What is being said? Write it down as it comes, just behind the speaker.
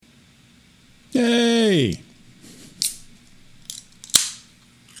Hey.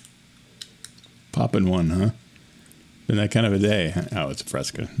 Popping one, huh? Been that kind of a day. Oh, it's a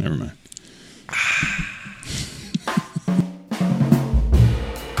Fresca. Never mind.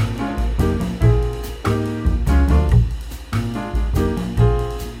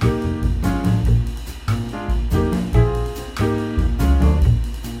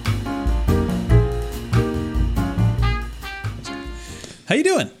 How you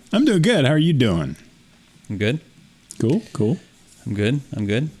doing? I'm doing good. How are you doing? I'm good. Cool. I'm good.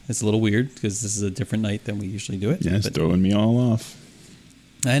 It's a little weird because this is a different night than we usually do it. Yeah, it's throwing me all off.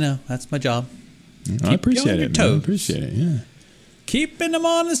 I know. That's my job. I appreciate it, man. I appreciate it, yeah. Keeping him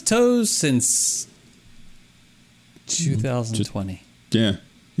on his toes since 2020. Yeah,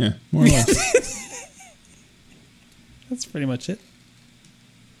 more or less. That's pretty much it.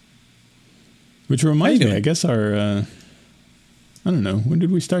 Which reminds me, I guess our... I don't know. When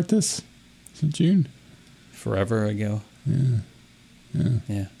did we start this? Is it June? Forever ago.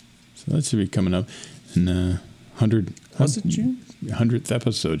 Yeah. So that should be coming up. And 100... Was it June? 100th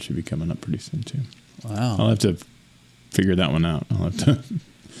episode should be coming up pretty soon, too. Wow. I'll have to figure that one out. I'll have to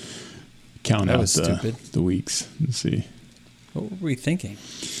count out the weeks and see. What were we thinking?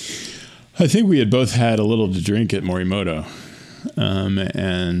 I think we had both had a little to drink at Morimoto.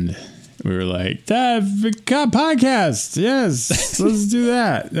 And... we were like, podcast. Yes, let's do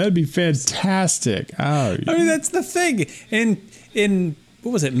that. That'd be fantastic. Oh, I mean, that's the thing. In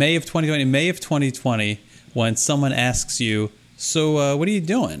what was it, May of 2020? May of 2020, when someone asks you, so what are you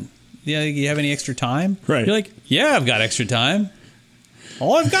doing? Yeah, you have any extra time? Right. You're like, yeah, I've got extra time.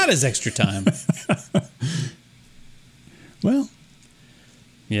 All I've got is extra time. Well,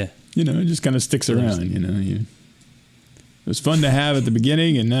 yeah. It just kind of sticks around, It was fun to have at the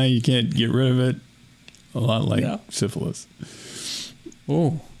beginning, and now you can't get rid of it. A lot like syphilis.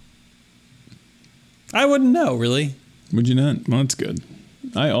 Oh. I wouldn't know, really. Would you not? Well, that's good.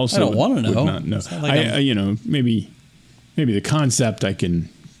 I don't want to know. Would not know. Maybe the concept I can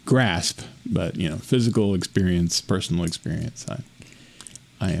grasp, but physical experience, personal experience,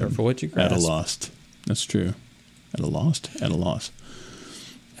 I am careful what you grasp. At a loss. That's true. At a loss. At a loss.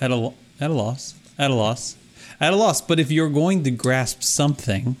 At a loss, but if you're going to grasp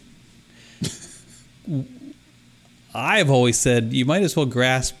something, I've always said you might as well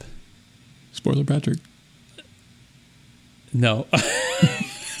grasp. Spoiler, Patrick. No. I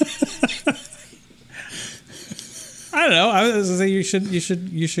don't know. I was going to say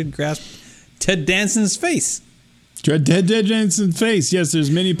you should grasp Ted Danson's face. Ted Danson's face. Yes,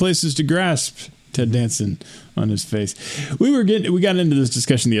 there's many places to grasp Ted Danson on his face. We got into this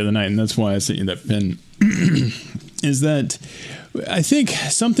discussion the other night, and that's why I sent you that pin. Is that I think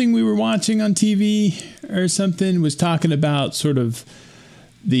something we were watching on TV or something was talking about sort of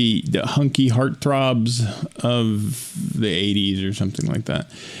the hunky heartthrobs of the 80s or something like that.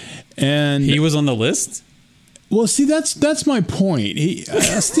 And he was on the list? Well, see, that's my point. He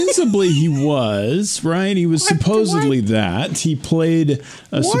ostensibly he was, right? He was supposedly that. He played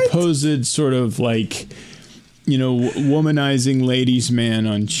a supposed sort of like, womanizing ladies' man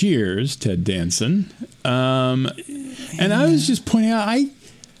on Cheers, Ted Danson. And I was just pointing out,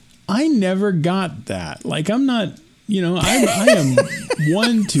 I never got that. Like, I'm not, I am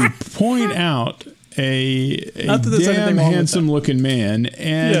one to point out a damn handsome looking man.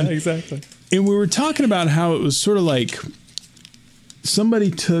 And, yeah, exactly. And we were talking about how it was sort of like somebody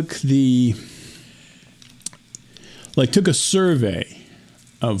took a survey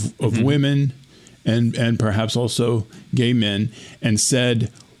of women and perhaps also gay men and said,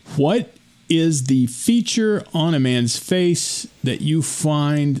 what is the feature on a man's face that you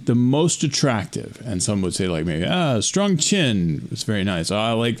find the most attractive? And some would say like maybe strong chin. It's very nice.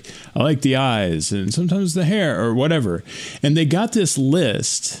 I like the eyes and sometimes the hair or whatever. And they got this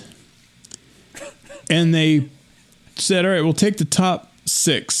list and they said, all right, we'll take the top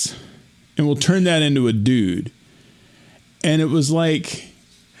 6 and we'll turn that into a dude. And it was like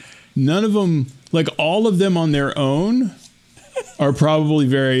none of them, like all of them on their own are probably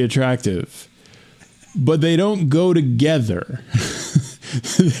very attractive, but they don't go together.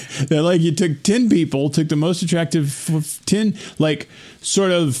 They're like you took 10 people, took the most attractive 10, like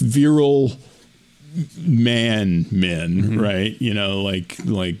sort of virile men, right?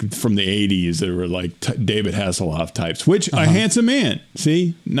 Like from the 80s, that were like David Hasselhoff types, which a handsome man.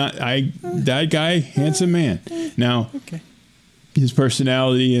 See, that guy, handsome man. Now, his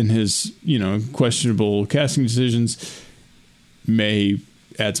personality and his, questionable casting decisions may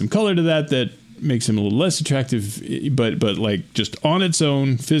add some color to that makes him a little less attractive, but like just on its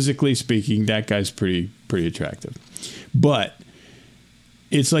own, physically speaking, that guy's pretty attractive. But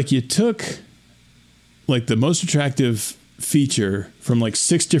it's like you took like the most attractive feature from like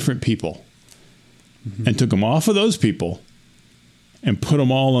 6 different people and took them off of those people and put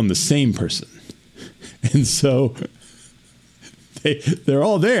them all on the same person. And so they're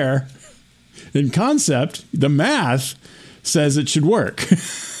all there. In concept, the math says it should work.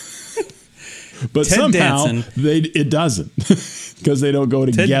 But Ted somehow Danson. it doesn't because they don't go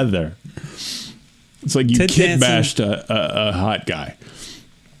together. It's like you Ted kit Danson. bashed a hot guy.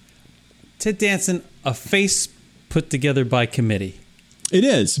 Ted Danson, a face put together by committee. It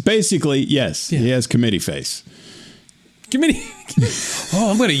is. Basically, yes. Yeah. He has committee face. Committee. Oh,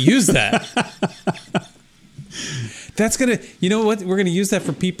 I'm going to use that. That's going to, you know what? We're going to use that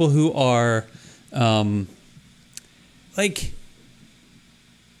for people who are like,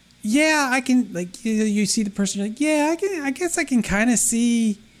 yeah, I can, like, you see the person, you're like, yeah, I guess I can kind of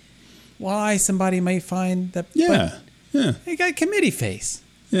see why somebody might find that. Yeah. Yeah. They got committee face.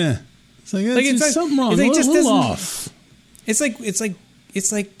 Yeah. It's like, Like, it's it's something wrong. it's like a just little doesn't- off.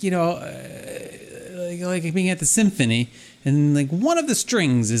 It's like you know, like being at the symphony and like one of the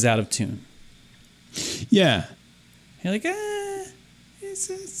strings is out of tune. Yeah. You're like,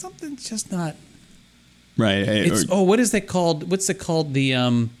 it's something's just not. Right. It's what is that called? What's it called? The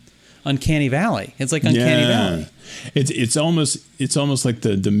Uncanny Valley. It's like Uncanny Valley. It's almost like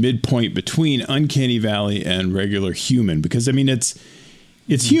the midpoint between Uncanny Valley and regular human, because I mean it's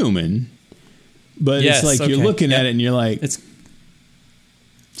human, but Yes, it's like you're okay. looking at Yep. it and you're like, It's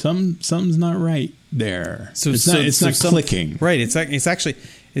something's not right there. so It's not clicking. Right. It's actually.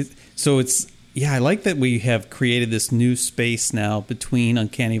 Yeah. I like that we have created this new space now between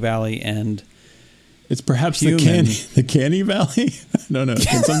Uncanny Valley and. It's perhaps Human. the canny valley. I don't know.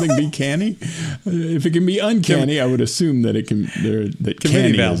 Can something be canny? If it can be uncanny, I would assume that it can. That Committee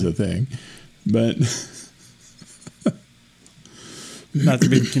canny valley. is a thing, but Not to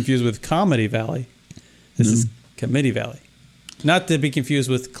be confused with Comedy Valley. This is Committee Valley. Not to be confused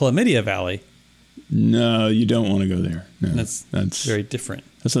with Chlamydia Valley. no, you don't want to go there. No, That's very different.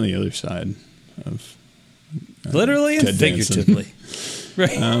 That's on the other side of Literally and Ted Danson. figuratively.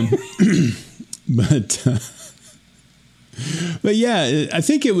 Right. But yeah, I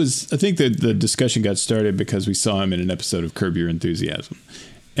think that the discussion got started because we saw him in an episode of Curb Your Enthusiasm,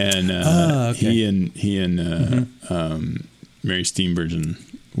 and okay. he and Mary Steenburgen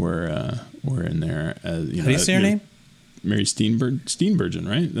were in there. How do you say her name? Mary Steenburgen,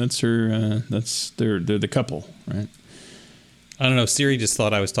 right? That's her. They're the couple, right? I don't know. Siri just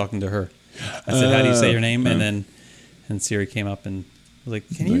thought I was talking to her. I said, "How do you say your name?" And Siri came up and was like,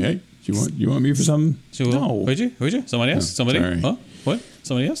 "Can you?" Hey, you want me for something? No. Would you? Somebody else? Somebody? sorry. Huh? What?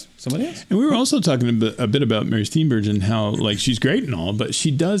 Somebody else? Somebody else? And we were also talking a bit about Mary Steenburgen, how like she's great and all, but she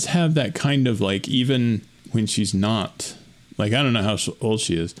does have that kind of like, even when she's not, like, I don't know how old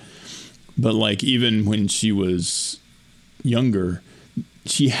she is, but like even when she was younger,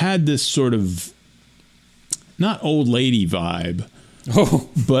 she had this sort of not old lady vibe, Oh,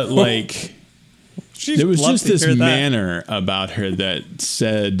 but like she'd there was love just to this hear that. manner about her that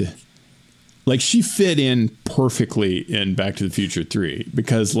said, like, she fit in perfectly in Back to the Future 3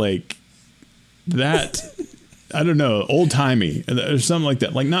 because, like, that, I don't know, old timey or something like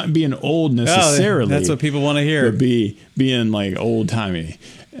that. Like, not being old necessarily. That's what people want to hear. But being like old timey.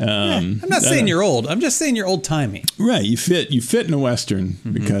 I'm not saying you're old. I'm just saying you're old timey. Right. You fit in a Western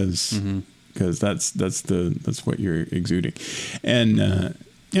because that's what you're exuding. And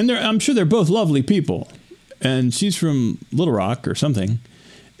I'm sure they're both lovely people. And she's from Little Rock or something.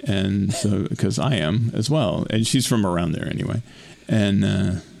 And so, because I am as well, and she's from around there anyway, and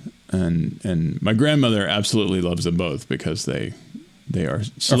my grandmother absolutely loves them both because they are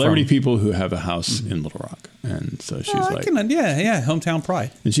celebrity people who have a house in Little Rock, and so she's hometown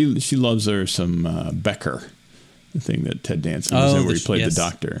pride. and she loves her some Becker, the thing that Ted Danson was in where he played the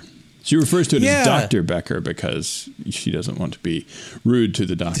doctor. She refers to it as Dr. Becker because she doesn't want to be rude to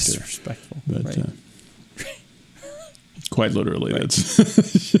the doctor, Disrespectful, but. right. Quite literally, Right.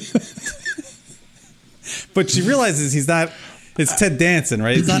 But she realizes he's not. It's Ted Danson,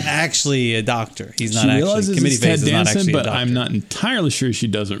 right? He's not actually a doctor. He's not she actually. realizes Committee it's Ted Face is not Danson, actually a but doctor. I'm not entirely sure she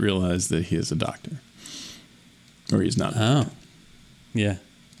doesn't realize that he is a doctor, or he's not. Oh, yeah.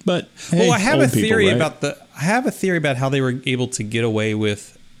 But hey, Well, I have old a theory people, right? I have a theory about how they were able to get away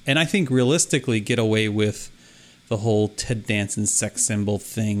with, and I think realistically get away with the whole Ted Danson sex symbol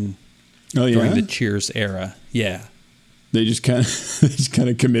thing Oh yeah, during the Cheers era. Yeah. they just kind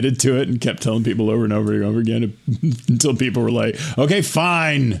of committed to it and kept telling people over and over and over again until people were like, "Okay,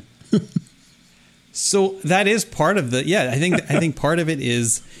 fine." So that is part of the I think part of it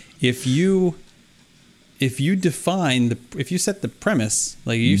is if you set the premise,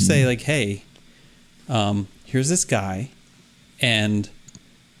 like you say, like, hey, here's this guy, and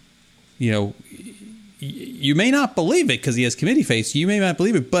you may not believe it because he has committee face. You may not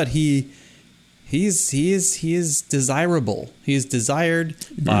believe it, but he is desirable. He is desired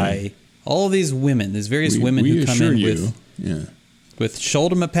by all of these women. There's various women who come in with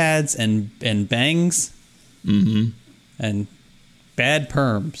shoulder pads and bangs, and bad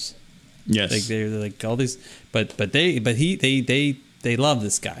perms. Yes, like they're like all these, but they love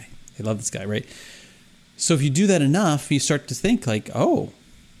this guy. They love this guy, right? So if you do that enough, you start to think like, oh,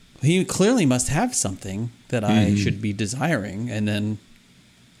 he clearly must have something that I should be desiring, and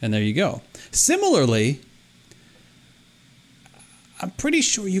there you go. Similarly, I'm pretty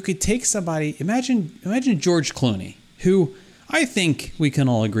sure you could take somebody. Imagine George Clooney, who I think we can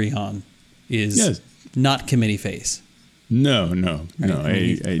all agree on is not committee face. No.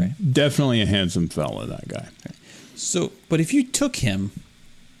 Right. Definitely a handsome fella, that guy. Right. So, but if you took him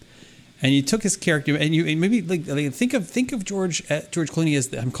and you took his character and you maybe like think of George Clooney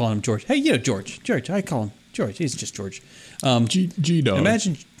as I'm calling him George. Hey, George. I call him George. He's just George. G-Dog.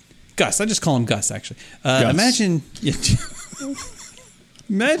 Imagine Gus. I just call him Gus. Actually, Gus.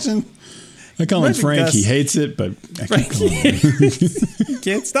 Imagine. I call him Frank. Gus. He hates it, but I can call him. You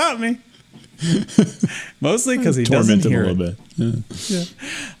can't stop me. Mostly because he doesn't hear him a it. little bit.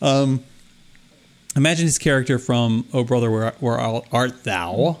 Yeah. Imagine his character from Oh Brother, Where Art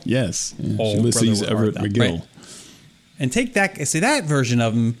Thou? Yes. Oh, Ulysses Brother, Where Everett Art Thou? McGill. Right. And take that version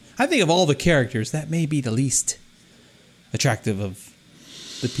of him. I think of all the characters, that may be the least attractive of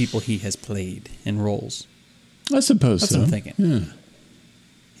the people he has played in roles. I suppose That's so. what I'm thinking.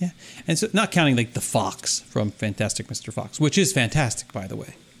 Yeah. And so, not counting like the Fox from Fantastic Mr. Fox, which is fantastic, by the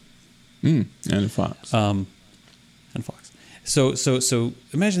way. And a fox. And Fox. So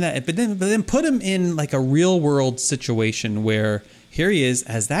imagine that, but then put him in like a real world situation where here he is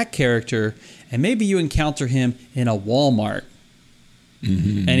as that character, and maybe you encounter him in a Walmart,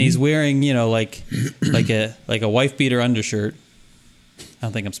 and he's wearing like a wife beater undershirt. I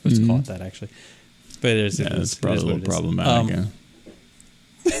don't think I'm supposed to call it that actually, but it's probably a little problematic.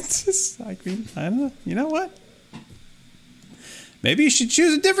 It's just, I don't know. You know what? Maybe you should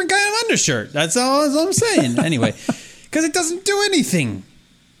choose a different kind of undershirt. That's all I'm saying. Anyway, because it doesn't do anything.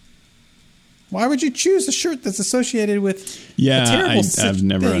 Why would you choose a shirt that's associated with a terrible I've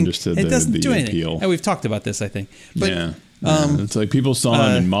never understood it doesn't do the anything. appeal. And we've talked about this, I think. But, it's like people saw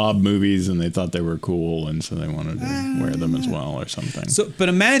them in mob movies and they thought they were cool, and so they wanted to wear them as well or something. So, but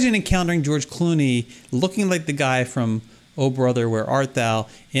imagine encountering George Clooney looking like the guy from Oh Brother, Where Art Thou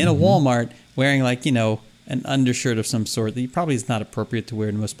in a Walmart wearing an undershirt of some sort that probably is not appropriate to wear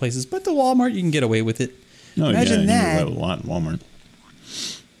in most places, but the Walmart, you can get away with it. Imagine that. You can wear a lot in Walmart.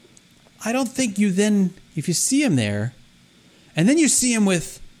 I don't think you then, if you see him there, and then you see him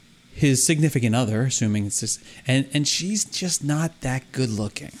with his significant other, assuming it's just, and she's just not that good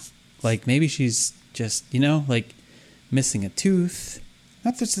looking. Like maybe she's just, missing a tooth.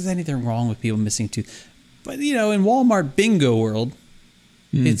 Not that there's anything wrong with people missing a tooth, but in Walmart bingo world,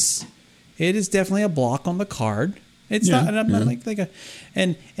 it is definitely a block on the card. It's not, and I'm not like a,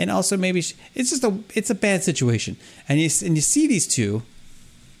 and also maybe it's a bad situation, and you see these two,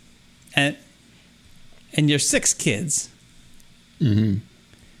 and you're 6 kids, and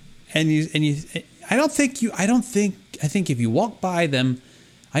you I think if you walk by them,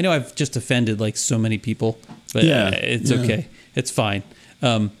 I know I've just offended like so many people, but it's okay, it's fine.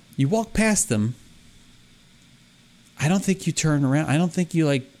 You walk past them. I don't think you turn around. I don't think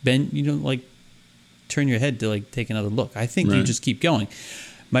you bend. You don't turn your head to take another look. I think you just keep going.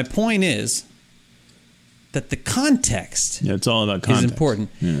 My point is that the context it's all about context. Is important.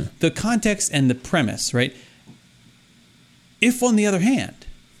 Yeah. The context and the premise, right? If, on the other hand,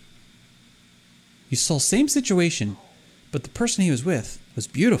 you saw same situation, but the person he was with was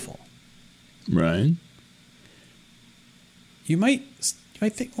beautiful, right? You might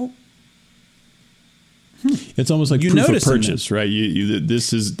think, oh. It's almost like proof of purchase, right?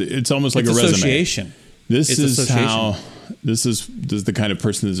 It's almost like a resume. Association. This is the kind of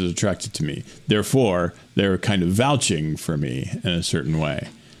person that is attracted to me. Therefore, they're kind of vouching for me in a certain way.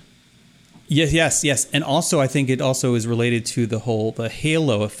 Yes. And also, I think it also is related to the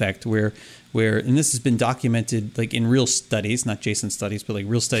halo effect where, and this has been documented in real studies, not Jason studies, but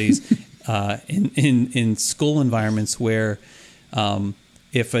real studies in school environments where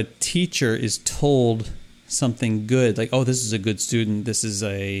if a teacher is told something good, this is a good student, this is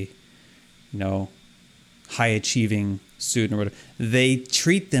a, high achieving student or whatever, they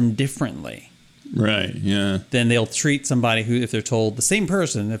treat them differently. Right, yeah. Then they'll treat somebody who, if they're told, the same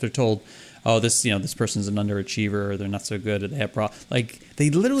person, if they're told, oh, this person's an underachiever, or they're not so good, or they have problems. Like, they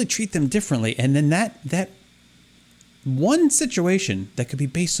literally treat them differently. And then that one situation that could be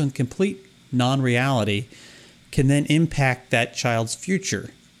based on complete non-reality can then impact that child's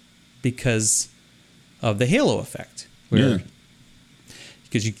future because of the halo effect. Because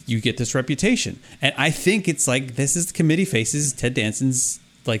you get this reputation. And I think it's like, this is Committee Faces, Ted Danson's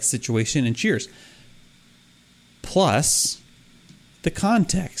like situation in Cheers. Plus the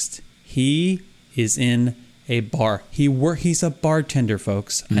context. He is in a bar. He's a bartender,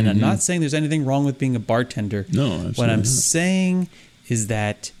 folks. And I'm not saying there's anything wrong with being a bartender. No, absolutely what I'm not. saying is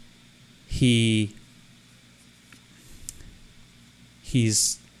that he's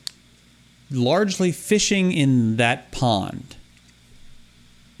largely fishing in that pond.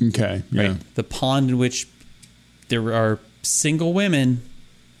 Okay. Yeah. Right? The pond in which there are single women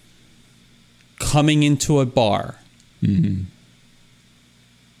coming into a bar. Mm-hmm.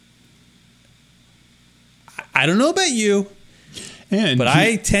 I don't know about you, but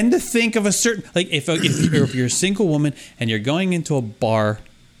I tend to think of a certain, like, if you're a single woman and you're going into a bar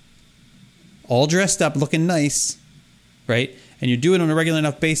all dressed up, looking nice, right? And you do it on a regular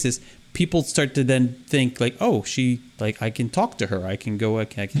enough basis, people start to then think like, oh, I can talk to her. I can go,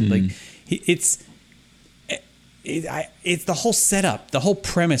 it's the whole setup, the whole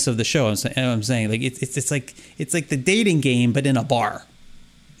premise of the show. I'm saying like, it's like the dating game, but in a bar.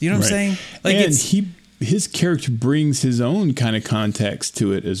 You know what I'm saying? Like, and his character brings his own kind of context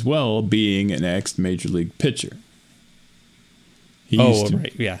to it as well, being an ex-major league pitcher.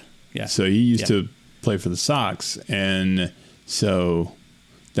 Right. Yeah. So he used to play for the Sox, and so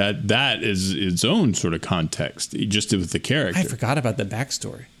that is its own sort of context, just with the character. I forgot about the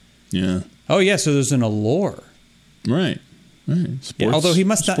backstory. Yeah. Oh, yeah, so there's an allure. Right. Sports, although he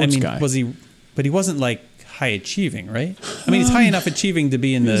must not, guy. But he wasn't like high achieving, right? I mean, he's high enough achieving to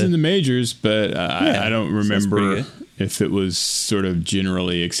be in the majors, but I don't remember if it was sort of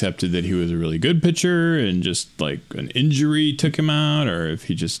generally accepted that he was a really good pitcher and just like an injury took him out, or if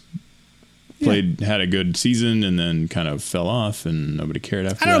he just had a good season and then kind of fell off and nobody cared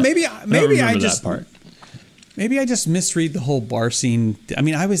after that. I don't know, maybe I just that part. Maybe I just misread the whole bar scene. I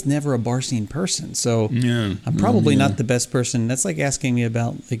mean, I was never a bar scene person, so I'm probably not the best person. That's like asking me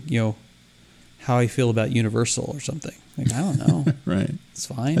about, like, how I feel about Universal or something. Like, I don't know. Right. It's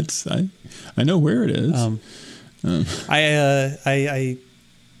fine. I know where it is. I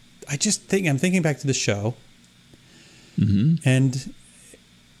just think, I'm thinking back to the show, and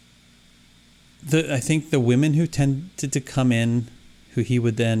I think the women who tended to come in, who he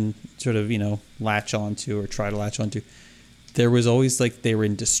would then sort of, latch onto or try to latch onto, there was always like they were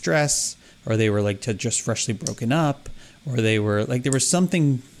in distress, or they were like just freshly broken up, or they were like, there was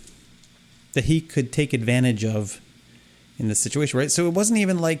something that he could take advantage of in the situation, right? So it wasn't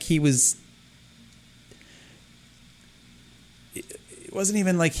even like he was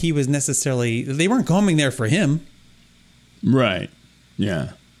necessarily, they weren't coming there for him. Right. Yeah.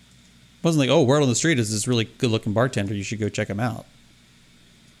 It wasn't like, oh, word on the street is this really good looking bartender, you should go check him out.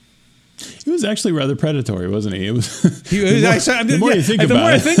 He was actually rather predatory, wasn't he? It was. The more I think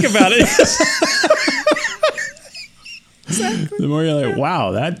about it. Exactly. The more you're like,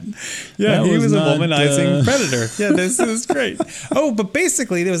 wow, that he was a womanizing predator. Yeah, this is great. Oh, but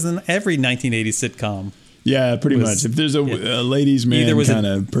basically, there was in every 1980s sitcom. Yeah, pretty much. If there's a ladies' man kind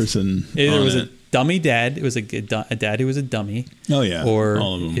of person, either was a dummy dad. It was a dad who was a dummy. Oh yeah, or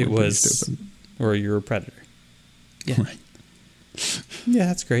all of them it was stupid. Or you're a predator. Yeah, right. Yeah,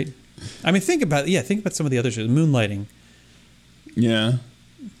 that's great. I mean, think about some of the other shows. Moonlighting. Yeah.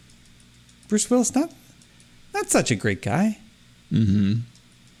 Bruce Willis, not such a great guy. Mm-hmm.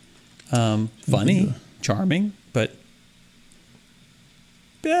 Funny, charming, but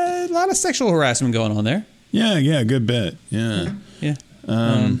a lot of sexual harassment going on there. Yeah, a good bit. Yeah. Yeah.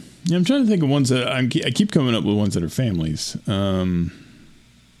 I'm trying to think of ones that I keep coming up with ones that are families.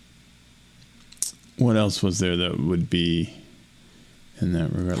 What else was there that would be in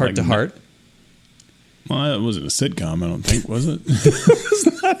that regard? Heart to Heart. Well, it wasn't a sitcom, I don't think, was it?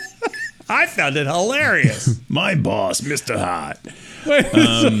 I found it hilarious. My boss, Mr. Hot. It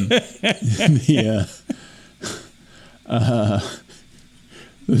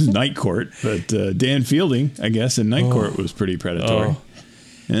was Night Court, but Dan Fielding, I guess, in Night Court was pretty predatory.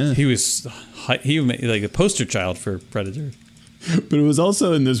 Yeah. He was like a poster child for Predator. But it was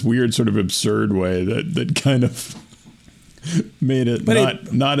also in this weird sort of absurd way that kind of made it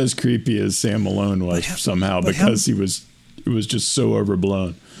not as creepy as Sam Malone was because it was just so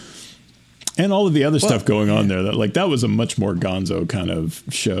overblown. And all of the other stuff going on there, that was a much more gonzo kind of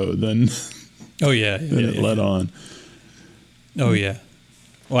show than it led on. Oh yeah.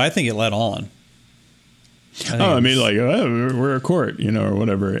 Well, I think it led on. I mean, like, we're a court, or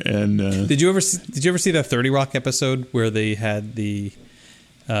whatever. And did you ever see that 30 Rock episode where they had the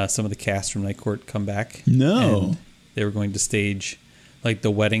some of the cast from Night Court come back? No. And they were going to stage like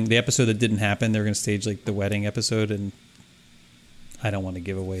the wedding, the episode that didn't happen. They were going to stage like the wedding episode, and I don't want to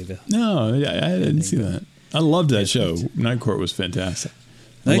give away the. No, I didn't see that. I loved that show. Night Court was fantastic.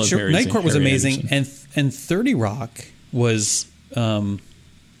 Night Court was amazing, and 30 Rock was.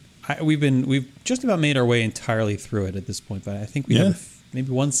 We've just about made our way entirely through it at this point, but I think we have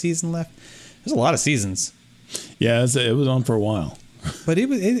maybe one season left. There's a lot of seasons. Yeah, it was on for a while, but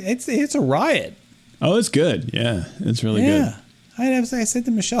it's a riot. Oh, it's good. Yeah, it's really good. I said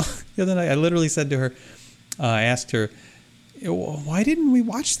to Michelle the other night. I literally said to her, I asked her, "Why didn't we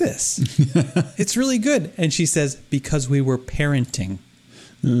watch this? It's really good." And she says, "Because we were parenting."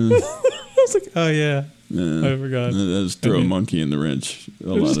 I was like, "Oh yeah." I forgot. That's throw a monkey in the wrench a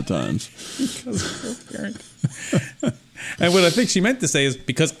lot of times. And what I think she meant to say is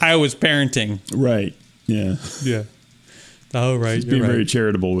because I was parenting. Right. Yeah. Yeah. Oh, right. She's being very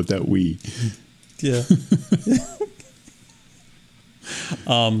charitable with that we. Yeah.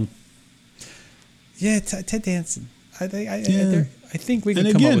 Yeah, Ted Danson. I think we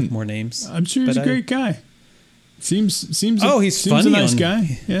can come up with more names. I'm sure he's a great guy. Seems he's a nice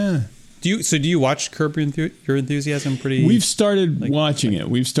guy. Yeah. Do you watch Curb Your Enthusiasm? We've started watching it.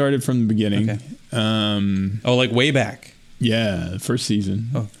 We've started from the beginning. Okay. Like way back. Yeah, first season.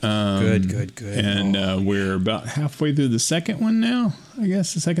 Oh, good. And we're about halfway through the second one now. I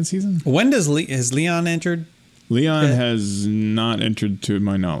guess the second season. When has Leon entered? Leon has not entered, to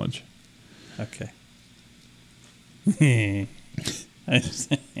my knowledge. Okay. I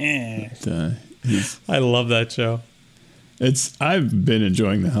love that show. I've been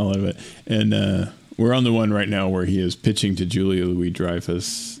enjoying the hell out of it, and we're on the one right now where he is pitching to Julia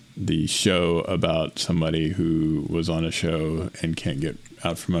Louis-Dreyfus the show about somebody who was on a show and can't get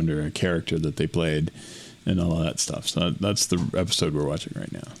out from under a character that they played, and all of that stuff. So that's the episode we're watching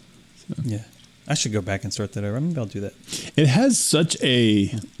right now. So. Yeah, I should go back and start that over. Maybe I'll do that. It has such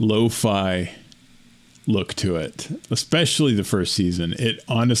a lo-fi look to it, especially the first season. It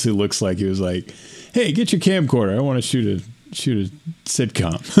honestly looks like it was like, hey, get your camcorder. I want to shoot a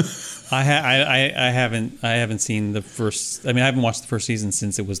sitcom. I haven't seen the first. I mean, I haven't watched the first season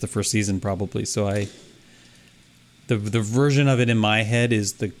since it was the first season, probably. So the version of it in my head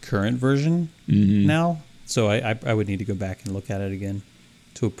is the current version now. So I would need to go back and look at it again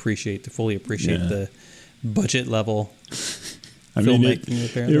to fully appreciate the budget level. I mean, it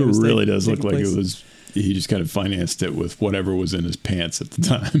really does look like it was. He just kind of financed it with whatever was in his pants at the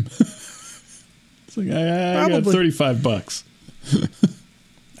time. It's like, I got $35.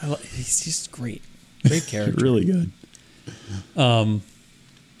 He's just great character. Really good. Can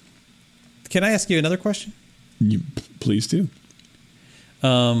I ask you another question? You please do.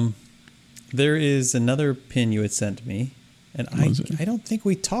 There is another pin you had sent me, and I don't think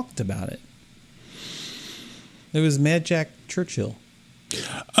we talked about it. It was Mad Jack Churchill.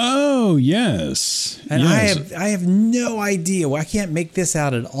 Oh, yes. And yes. I have no idea. Well, I can't make this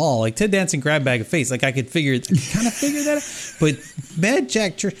out at all. Like Ted Danson grab bag of face. Like I could kind of figure that out. But Mad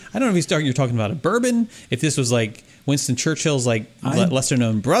Jack Churchill, I don't know if you're talking about a bourbon, if this was like Winston Churchill's like lesser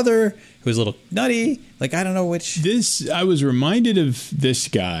known brother who was a little nutty. Like I don't know which. I was reminded of this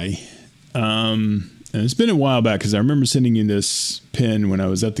guy. And it's been a while back because I remember sending you this pin when I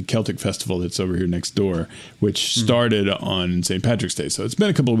was at the Celtic Festival that's over here next door, which started on St. Patrick's Day. So it's been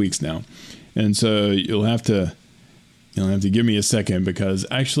a couple of weeks now. And so you'll have to give me a second because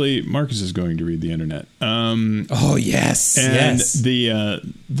actually Marcus is going to read the internet. Oh, yes. And yes.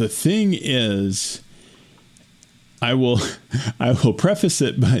 The thing is, I will preface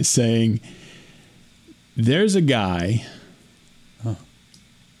it by saying there's a guy.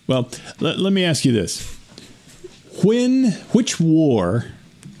 Well, let me ask you this. Which war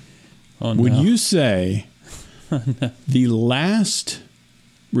would you say the last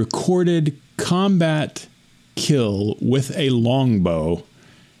recorded combat kill with a longbow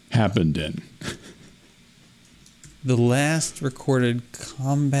happened in? The last recorded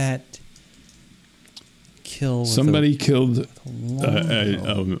combat kill with somebody killed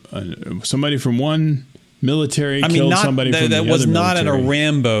somebody from one military killed somebody from the other military. That was not in a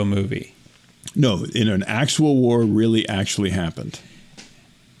Rambo movie. No, in an actual war, really actually happened.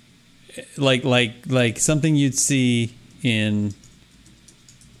 Like something you'd see in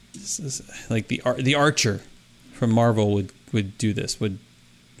like the Archer from Marvel would do this would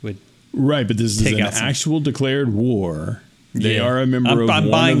right, but this is an actual declared war. They are a member of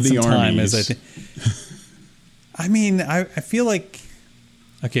one of the armies. I mean, I feel like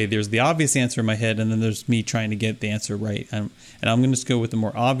Okay, there's the obvious answer in my head, and then there's me trying to get the answer right. And I'm going to just go with the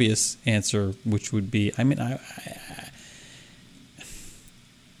more obvious answer, which would be, I mean,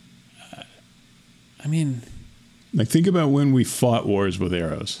 like, think about when we fought wars with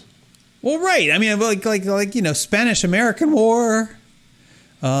arrows. Well, right. I mean, like Spanish-American War.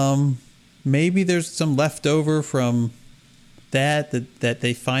 Maybe there's some leftover from that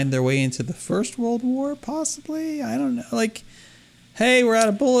they find their way into the First World War, possibly. I don't know. Like, hey, we're out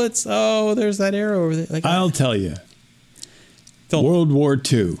of bullets. Oh, there's that arrow over there. Like, I'll tell you. World War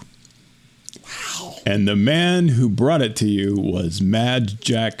II. Wow. And the man who brought it to you was Mad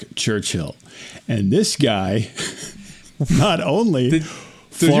Jack Churchill. And this guy, not only...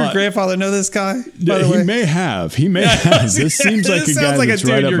 Did your grandfather know this guy? He may have. He may have. This seems like a guy that's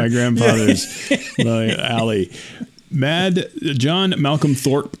right up my grandfather's alley. John Malcolm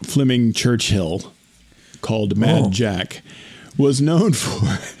Thorpe Fleming Churchill, called Mad Jack, was known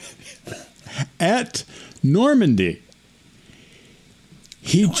for, at Normandy,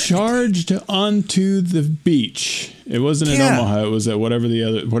 he charged onto the beach. It wasn't in Omaha. It was at whatever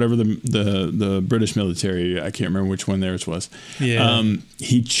the British military. I can't remember which one theirs was. Yeah.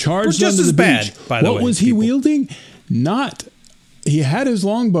 He charged just onto as the bad, beach. by the way. What was he wielding? He had his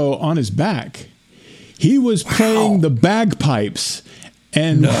longbow on his back. He was playing the bagpipes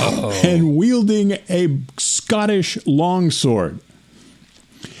and wielding a Scottish longsword.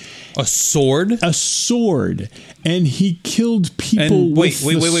 A sword? A sword. And he killed people with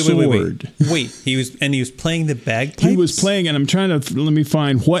the sword. Wait, he was playing the bagpipes? He was playing, and I'm trying to, let me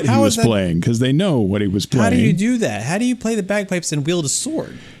find what he was playing, because they know what he was playing. How do you do that? How do you play the bagpipes and wield a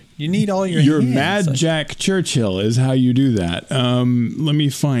sword? You need all your You're hands. Mad Jack Churchill is how you do that. Let me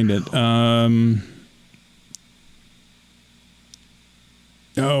find it.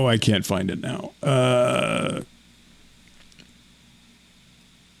 I can't find it now. I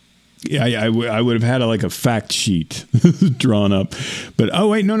would have had a fact sheet drawn up. But,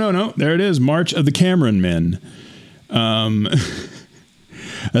 no. There it is. March of the Cameron Men.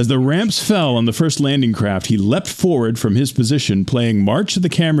 As the ramps fell on the first landing craft, he leapt forward from his position, playing March of the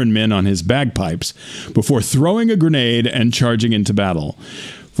Cameron Men on his bagpipes, before throwing a grenade and charging into battle.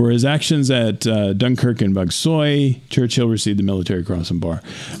 For his actions at Dunkirk and Vauxhall, Churchill received the Military Cross and Bar.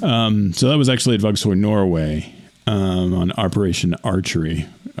 So that was actually at Vauxhall, Norway, on Operation Archery,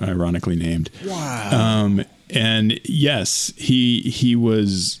 ironically named. Wow. And yes, he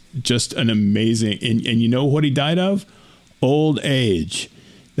was just an amazing... And you know what he died of? Old age.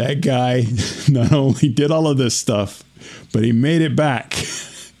 That guy not only did all of this stuff, but he made it back.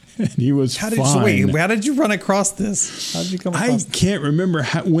 And he was fine. How did you run across this? How did you come across this? I can't remember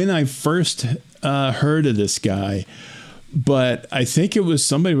when I first heard of this guy, but I think it was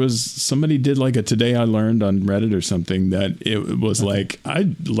somebody did like a Today I Learned on Reddit or something, that it was like,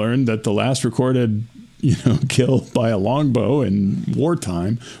 I learned that the last recorded kill by a longbow in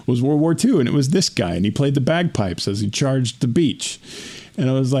wartime was World War II, and it was this guy, and he played the bagpipes as he charged the beach. And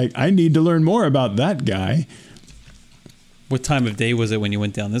I was like, I need to learn more about that guy. What time of day was it when you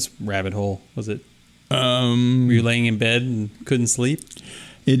went down this rabbit hole? Was it were you laying in bed and couldn't sleep?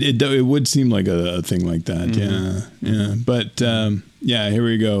 It would seem like a thing like that. Mm-hmm. Yeah. But here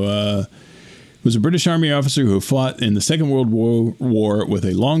we go. Was a British Army officer who fought in the Second World War with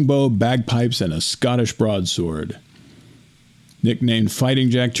a longbow, bagpipes, and a Scottish broadsword. Nicknamed Fighting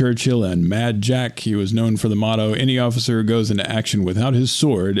Jack Churchill and Mad Jack, he was known for the motto, "Any officer who goes into action without his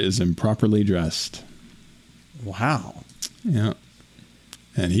sword is improperly dressed." Wow. Yeah.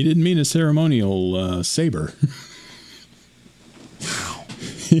 And he didn't mean a ceremonial saber. Wow.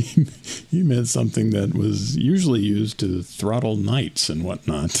 He meant something that was usually used to throttle knights and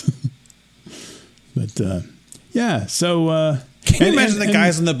whatnot. But, so... Can you imagine the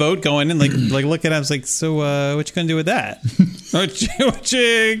guys on the boat going in, like look at us like, so what you gonna do with that? what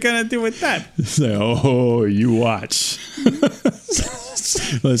you gonna do with that? Say, you watch.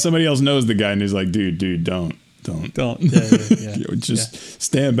 Somebody else knows the guy, and he's like, dude, don't. Yeah. Just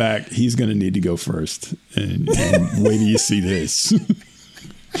stand back. He's gonna need to go first, and wait till you see this.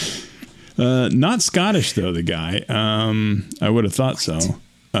 Not Scottish though, the guy. I would have thought so,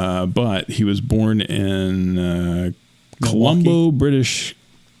 but he was born in Colombo, British.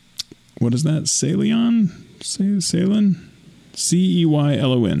 What is that? Ceylon? Ceylon?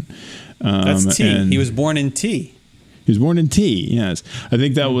 Ceylon. That's T. He was born in T. He was born in T. Yes, I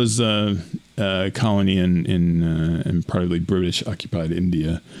think that was a colony in probably British occupied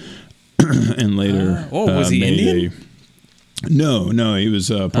India, and later. Was he Indian? No, he was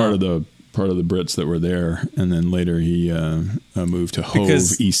part of the Brits that were there, and then later he moved to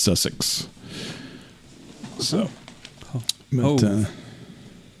Hove, East Sussex. So. But,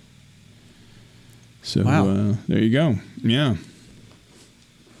 So Wow. there you go. Yeah.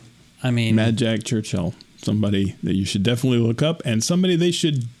 I mean, Mad Jack Churchill, somebody that you should definitely look up and somebody they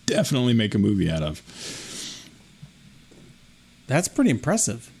should definitely make a movie out of. that's pretty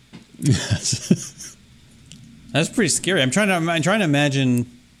impressive. Yes. That's pretty scary. I'm trying to imagine.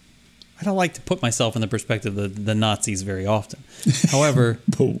 I don't like to put myself in the perspective of the Nazis very often. However,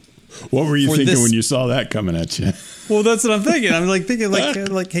 What were you For thinking this- when you saw that coming at you? well, that's what I'm thinking. I'm thinking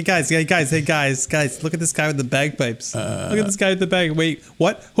hey guys, look at this guy with the bagpipes. Look at this guy with the bag. Wait,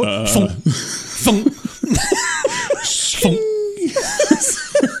 what? Thunk. Thunk. Thunk.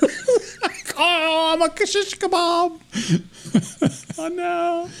 Oh, I'm a shish kebab. Oh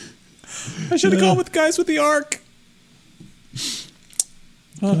no! I should have gone with guys with the ark.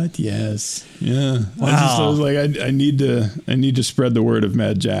 But yes, yeah. Wow. I was like, I need to spread the word of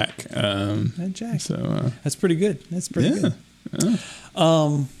Mad Jack. Mad Jack. So That's pretty good. That's pretty yeah. good.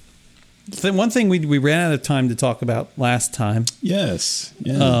 One thing we ran out of time to talk about last time Yes.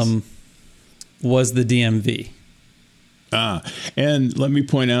 was the DMV. And let me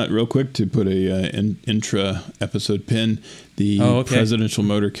point out real quick to put a intra episode pin. The presidential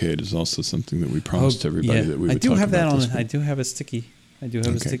motorcade is also something that we promised everybody that we would I do talk have that about on. this week. I do have a sticky. A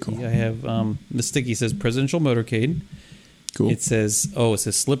sticky. Cool. I have the sticky says presidential motorcade. Cool. It says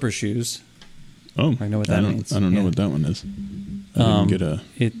slipper shoes. Oh, I know what that means. I don't know Yeah. what that one is. I didn't get a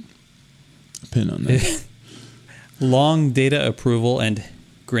pin on that. Long data approval and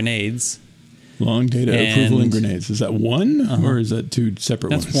grenades. Long data approval and grenades. Is that one or is that two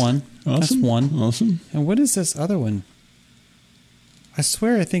separate ones? That's one. Awesome. That's one. Awesome. And what is this other one? I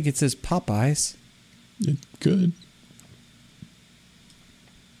swear I think it says Popeyes. It could.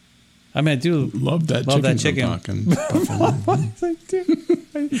 I mean, I do Love that chicken.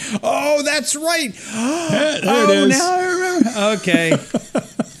 Oh, that's right. There it is. Now I remember. Okay.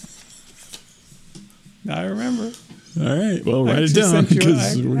 Now I remember. All right. Well, write it actually down sent you- because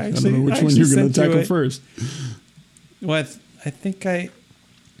I I don't actually- know which I one you're actually going to sent you tackle it. first. Well, I think I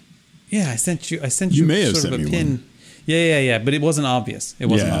sent you. You may have sort sent of a me pin. one. Yeah. But it wasn't obvious. It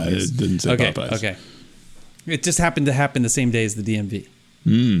wasn't Yeah, obvious. it didn't say okay, Popeyes. Okay. It just happened to happen the same day as the DMV.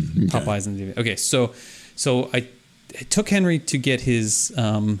 Okay. Popeyes and the DMV. Okay, so I took Henry to get his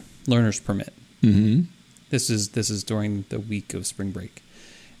learner's permit. Mm-hmm. This is during the week of spring break,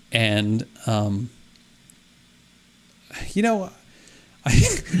 and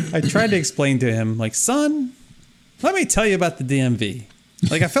I tried to explain to him, like, son, let me tell you about the DMV.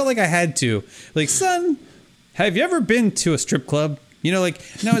 Like, I felt like I had to. Like, son, have you ever been to a strip club?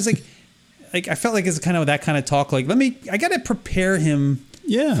 It's like I felt like it's kind of that kind of talk. Like, I got to prepare him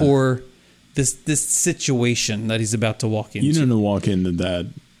for this situation that he's about to walk into. You don't walk into that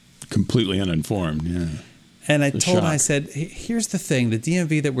completely uninformed. Yeah. And I The told him, I shock. said, here's the thing, the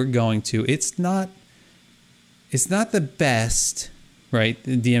DMV that we're going to, it's not the best, right?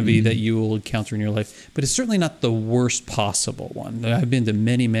 The DMV that you will encounter in your life, but it's certainly not the worst possible one. I've been to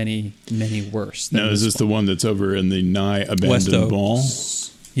many, many, many worse. than Now, is this the one that's over in the nigh West abandoned Oaks. mall?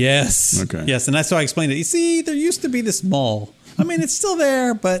 Yes. Okay. Yes, and that's how I explained it. You see, there used to be this mall. I mean, it's still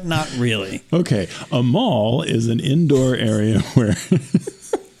there, but not really. Okay. A mall is an indoor area where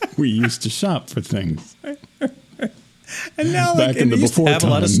we used to shop for things. And now, Back in they the used to before have a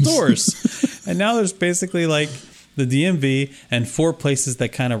lot of times. stores. And now there's basically like the DMV and 4 places that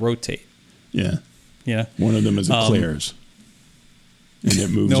kind of rotate. Yeah. Yeah. One of them is a Claire's. And it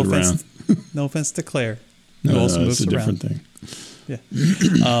moves No around. offense, no offense to Claire. Who No, also it's moves a around. different thing. Yeah.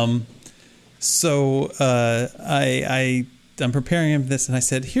 So I'm preparing him for this, and I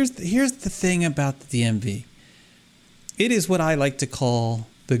said, here's the thing about the DMV. It is what I like to call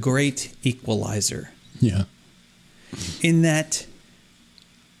the great equalizer. Yeah. In that,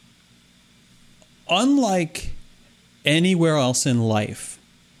 unlike anywhere else in life,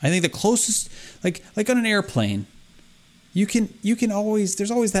 I think the closest, like on an airplane, you can always,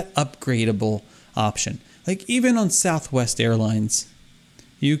 there's always that upgradable option. Like even on Southwest Airlines,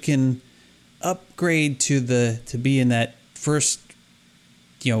 you can upgrade to be in that first,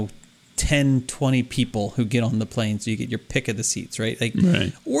 10, 20 people who get on the plane, so you get your pick of the seats, right?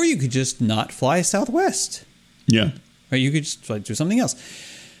 Right. Or you could just not fly Southwest. Yeah. Or you could just do something else.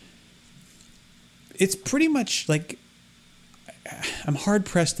 It's pretty much like, I'm hard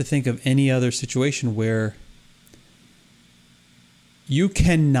pressed to think of any other situation where you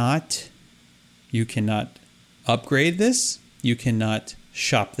cannot upgrade this. You cannot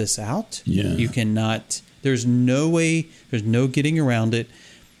shop this out. Yeah. You cannot, there's no way, there's no getting around it.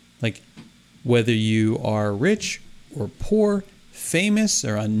 Like, whether you are rich or poor, famous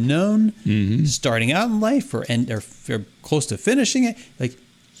or unknown, starting out in life or close to finishing it, like,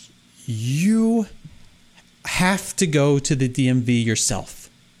 you have to go to the DMV yourself.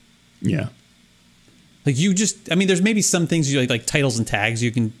 Yeah. Like you just, I mean, there's maybe some things you like titles and tags.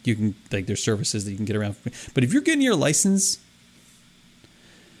 You can like there's services that you can get around. But if you're getting your license,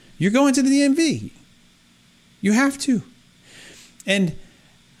 you're going to the DMV. You have to. And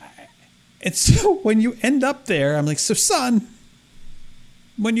so when you end up there, I'm like, so son,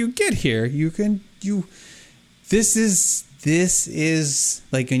 when you get here, this is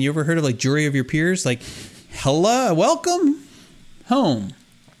like, and you ever heard of like jury of your peers? Like, hello, welcome home.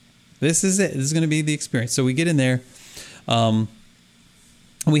 This is it. This is going to be the experience. So we get in there.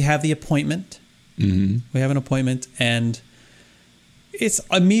 We have the appointment. Mm-hmm. We have an appointment, and it's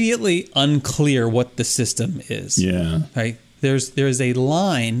immediately unclear what the system is. Yeah. Right? There's a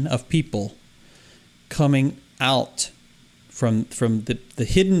line of people coming out from the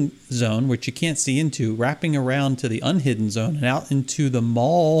hidden zone, which you can't see into, wrapping around to the unhidden zone and out into the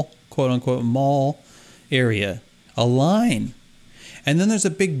mall, quote unquote, mall area. A line. And then there's a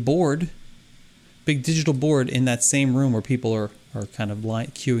big digital board in that same room where people are kind of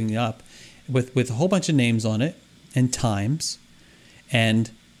queuing up with a whole bunch of names on it and times. And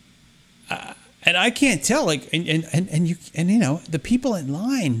I can't tell, like, and you know, the people in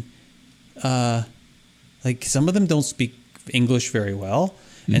line, like some of them don't speak English very well,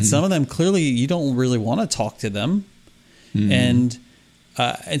 and some of them clearly you don't really want to talk to them, and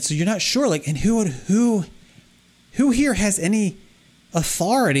so you're not sure, like, and who here has any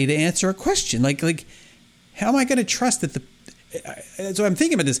authority to answer a question, like how am I going to trust that so I'm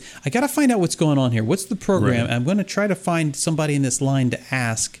thinking about this. I got to find out what's going on here. What's the program? Right. I'm going to try to find somebody in this line to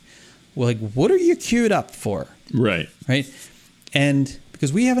ask, well, like, what are you queued up for? Right. And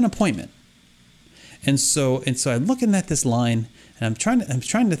because we have an appointment, and so I'm looking at this line, and I'm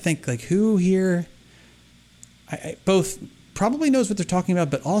trying to think, like, who here, I both probably knows what they're talking about,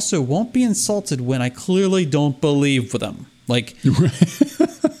 but also won't be insulted when I clearly don't believe them. Like, you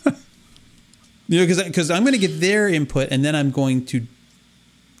know, because I'm going to get their input, and then I'm going to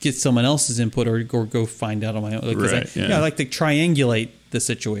get someone else's input, or go find out on my own. Like, I like to triangulate the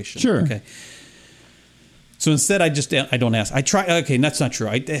situation. Sure. Okay. So instead, I don't ask. I try. Okay, that's not true.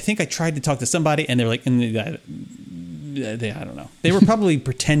 I think I tried to talk to somebody, and they were like, I don't know. They were probably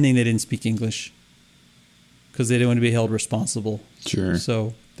pretending they didn't speak English because they didn't want to be held responsible. Sure.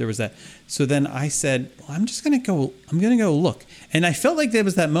 So there was that. So then I said, well, I'm going to go look. And I felt like there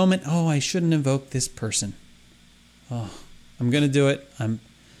was that moment, oh, I shouldn't invoke this person. Oh, I'm going to do it. I'm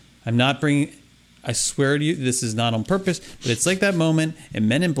not bringing, I swear to you, this is not on purpose, but it's like that moment in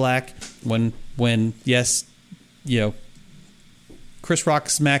Men in Black when yes, you know, Chris Rock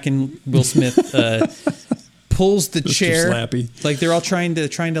smacking Will Smith pulls the Mr. chair. Slappy. Like they're all trying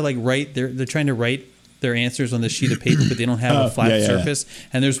to like write, they're trying to write their answers on the sheet of paper, but they don't have a flat surface.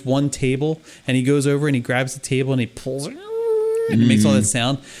 And there's one table, and he goes over and he grabs the table and he pulls it, and it makes all that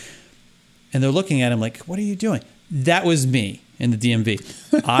sound. And they're looking at him like, "What are you doing?" That was me in the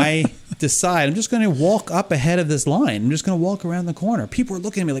DMV. I decide I'm just going to walk up ahead of this line. I'm just going to walk around the corner. People are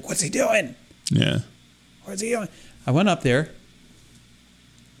looking at me like, "What's he doing?" Yeah. What's he doing? I went up there.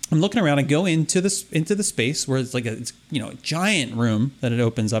 I'm looking around and go into the space where it's like a giant room that it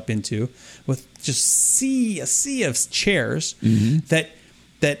opens up into, with just a sea of chairs that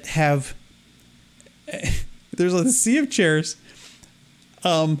have there's a sea of chairs,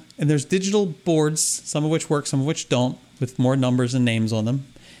 and there's digital boards, some of which work, some of which don't, with more numbers and names on them,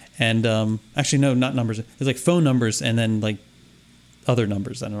 and actually no, not numbers. It's like phone numbers and then like other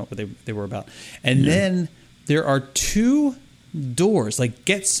numbers. I don't know what they were about, and then there are two doors, like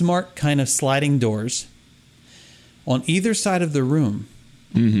Get Smart kind of sliding doors, on either side of the room.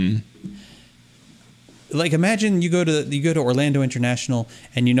 Like imagine you go to Orlando International,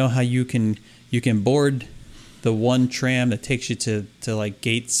 and you know how you can board the one tram that takes you to like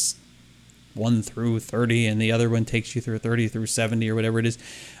gates 1 through 30, and the other one takes you through 30 through 70 or whatever it is.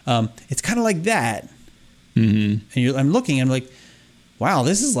 It's kind of like that. And I'm looking, I'm like, wow,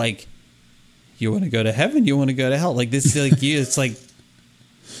 this is like, you want to go to heaven, you want to go to hell. Like this, like you, it's like,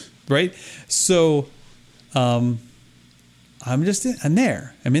 right? So, I'm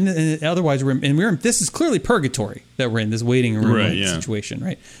there. I'm in. Otherwise, we're in. This is clearly purgatory that we're in, this waiting room situation,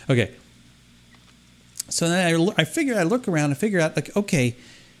 right? Okay. So then I look around and figure out, like, okay,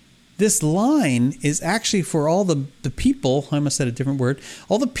 this line is actually for all the people. I almost said a different word.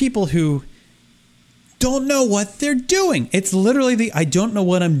 All the people who don't know what they're doing. It's literally the "I don't know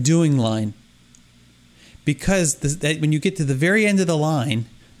what I'm doing" line. Because when you get to the very end of the line,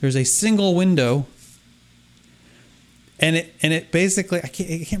 there's a single window, and it basically, I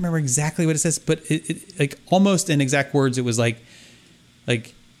can't remember exactly what it says, but it like almost in exact words, it was like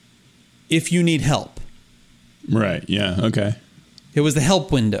if you need help, Right. Yeah. Okay. It was the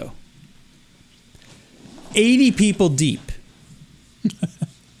help window. 80 people deep.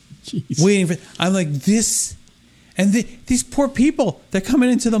 Jeez. Waiting for. I'm like, this. And these poor people, they're coming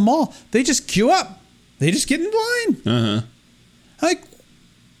into the mall. They just queue up. They just get in line. Uh-huh. I'm like,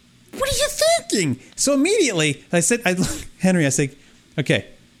 what are you thinking? So immediately, Henry, I said, okay.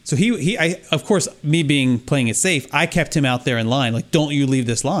 So I, of course, me playing it safe, I kept him out there in line. Like, don't you leave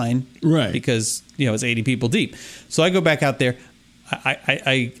this line. Right. Because, it's 80 people deep. So I go back out there.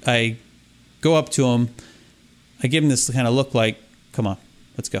 I go up to him. I give him this kind of look like, come on,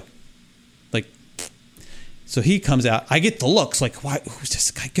 let's go. Like, so he comes out. I get the looks like, why? Who's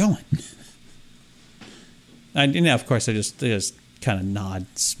this guy going? And of course, I just kind of nod,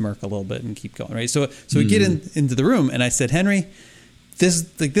 smirk a little bit, and keep going. Right. So we get into the room, and I said, Henry, this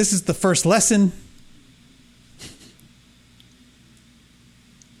is the first lesson.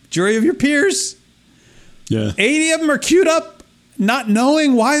 Jury of your peers. Yeah. 80 of them are queued up, not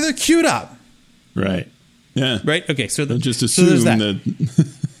knowing why they're queued up. Right. Yeah. Right. Okay. So just assume that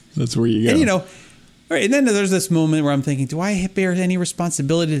that's where you go. And right. And then there's this moment where I'm thinking, do I bear any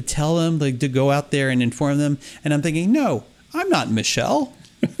responsibility to tell them, like, to go out there and inform them? And I'm thinking, no, I'm not Michelle.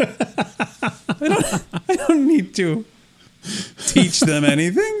 I don't need to teach them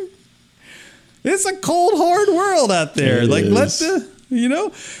anything. It's a cold, hard world out there.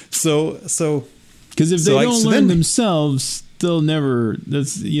 So because if they don't learn themselves, they'll never.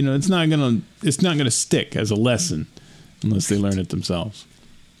 It's not gonna stick as a lesson unless they learn it themselves.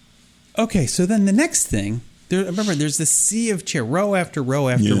 Okay, so then the next thing, remember, there's this sea of chair, row after row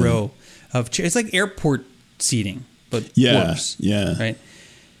after row of chairs. It's like airport seating, but worse. Yeah. Right.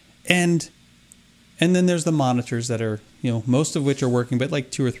 And then there's the monitors that are, most of which are working, but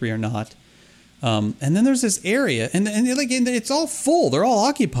like 2 or 3 are not. And then there's this area, and it's all full. They're all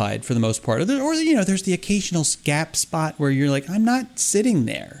occupied for the most part. Or there's the occasional gap spot where you're like, I'm not sitting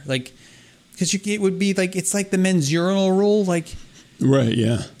there, like, because it would be like, it's like the men's urinal rule, like. Right.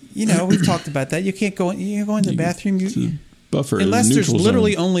 Yeah. We've talked about that. You can't go. You go into the bathroom. Buffer unless there's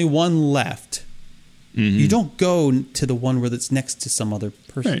literally zone. Only one left. Mm-hmm. You don't go to the one where that's next to some other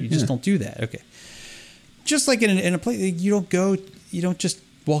person. Right, you just don't do that. Okay. Just like in a place, you don't go. You don't just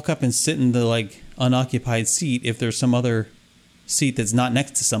walk up and sit in the like unoccupied seat if there's some other seat that's not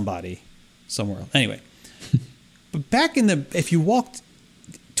next to somebody somewhere else. Anyway, but if you walked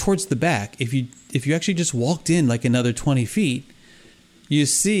towards the back, if you actually just walked in like another 20 feet. You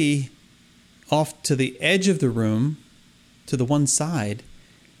see off to the edge of the room, to the one side,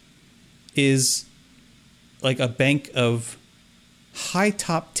 is like a bank of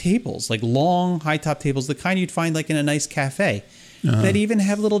high-top tables, like long high-top tables, the kind you'd find like in a nice cafe, that even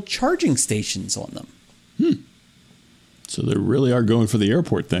have little charging stations on them. So they really are going for the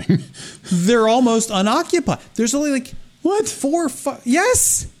airport thing. They're almost unoccupied. There's only like, 4 or 5?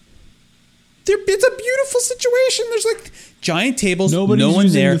 Yes! It's a beautiful situation. There's like giant tables, no one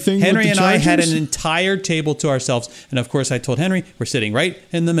there. Henry and I had an entire table to ourselves. And of course, I told Henry, we're sitting right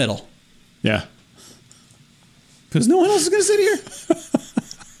in the middle. Yeah. Because no one else is going to sit here.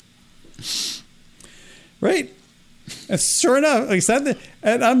 Right? And sure enough,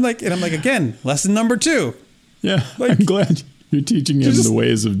 and I'm like, again, lesson number 2. Yeah. Like, I'm glad you're teaching him the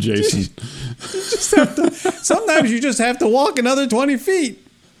ways of Jason. Sometimes you just have to walk another 20 feet.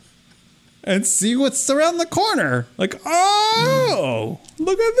 And see what's around the corner. Like, oh,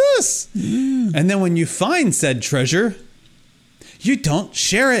 look at this. Yeah. And then when you find said treasure, you don't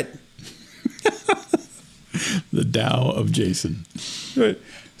share it. The Tao of Jason. Right.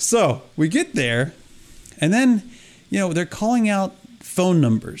 So we get there, and then, they're calling out phone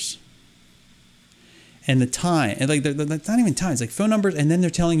numbers. And the time, and like, it's not even time. It's like phone numbers, and then they're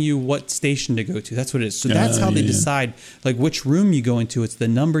telling you what station to go to. That's what it is. So that's how they decide, like, which room you go into. It's the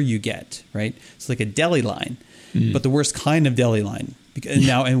number you get, right? It's like a deli line, but the worst kind of deli line.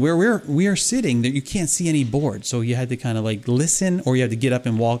 Now, and where we are sitting, you can't see any board, so you had to kind of like listen, or you had to get up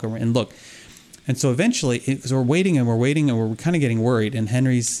and walk around and look. And so eventually, because we're waiting and we're kind of getting worried, and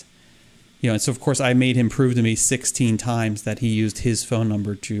Henry's. And so, of course, I made him prove to me 16 times that he used his phone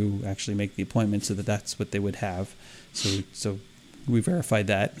number to actually make the appointment so that that's what they would have. So we verified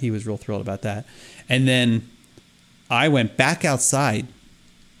that. He was real thrilled about that. And then I went back outside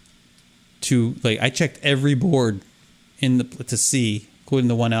to, like, I checked every board to see, including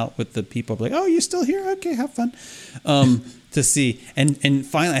the one out with the people. Like, oh, you still here? Okay, have fun. To see. And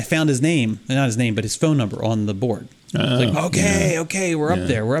finally, I found his name. Not his name, but his phone number on the board. Okay, we're up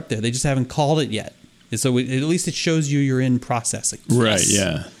there. They just haven't called it yet. So at least it shows you're in processing. Right,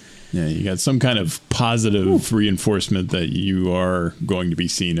 yeah. Yeah, you got some kind of positive reinforcement that you are going to be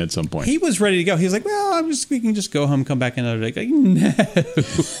seen at some point. He was ready to go. He was like, well, we can just go home, come back another day. Like, no.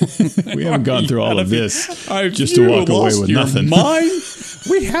 We haven't gone through all of this just to walk away with nothing. Mind?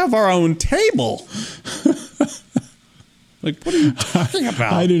 We have our own table. Like, what are you talking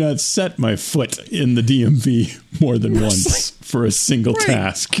about? I do not set my foot in the DMV more than once for a single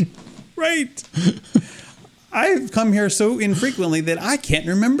task. Right. I've come here so infrequently that I can't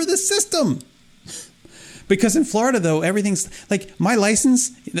remember the system. Because in Florida, though, everything's like my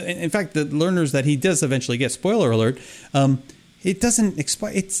license. In fact, the learners that he does eventually get, spoiler alert, it doesn't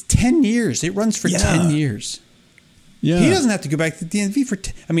expire. It's 10 years. It runs for 10 years. Yeah. He doesn't have to go back to the DMV for,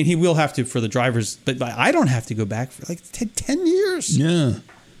 I mean, he will have to for the drivers, but I don't have to go back for like 10 years. Yeah.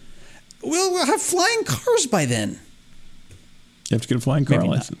 We'll have flying cars by then. You have to get a flying car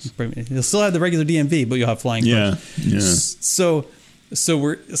license. You'll still have the regular DMV, but you'll have flying cars. Yeah. So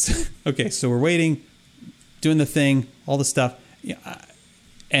we're okay. So we're waiting, doing the thing, all the stuff,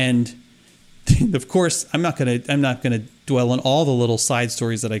 and of course, I'm not gonna dwell on all the little side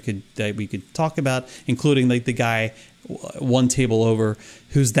stories that we could talk about, including like the guy one table over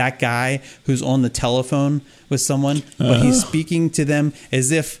who's that guy who's on the telephone with someone, but he's speaking to them as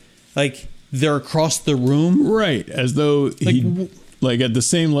if like they're across the room, right? As though he like at the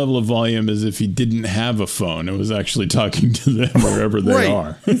same level of volume as if he didn't have a phone and was actually talking to them wherever they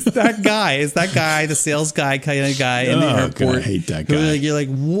are. It's that guy, the sales guy kind of guy in the airport. God, I hate that guy. You're like,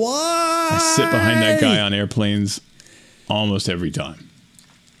 what? I sit behind that guy on airplanes almost every time.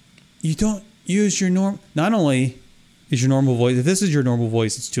 You don't use your not only is your normal voice, if this is your normal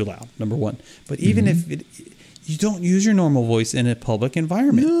voice, it's too loud, number one. But even if you don't use your normal voice in a public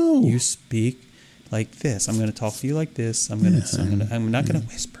environment. No. You speak like this. I'm going to talk to you like this. I'm not going to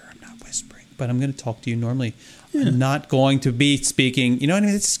whisper. I'm not whispering, but I'm going to talk to you normally. Yeah. I'm not going to be speaking. You know what I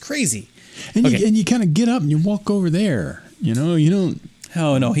mean? It's crazy. And you kind of get up and you walk over there. You know, you don't.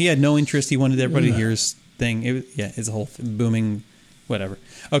 Oh no, he had no interest. He wanted everybody to hear his thing. It's a whole booming, whatever.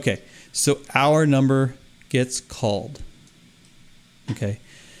 Okay, so our number gets called. Okay,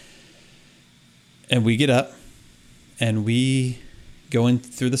 and we get up, and we go in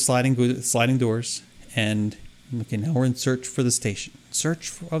through the sliding doors, and okay, now we're in search of the station.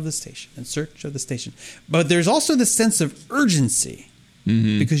 But there's also this sense of urgency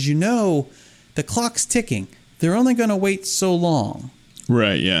because you know the clock's ticking. They're only going to wait so long.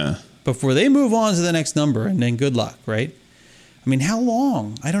 Right, yeah. Before they move on to the next number, and then good luck, right? I mean, how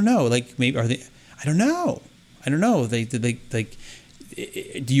long? I don't know. Like, maybe are they? I don't know. They like.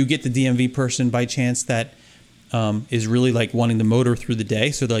 Do you get the DMV person by chance that is really like wanting to motor through the day?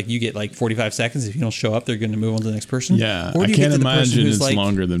 So like you get like 45 seconds. If you don't show up, they're going to move on to the next person. Yeah, I can't imagine it's like,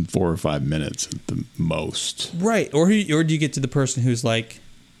 longer than 4 or 5 minutes at the most. Right, or do you get to the person who's like,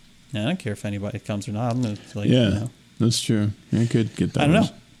 I don't care if anybody comes or not. I'm going to like, that's true. I could get that. I don't know.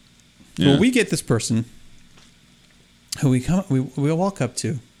 Yeah. Well, we get this person who we walk up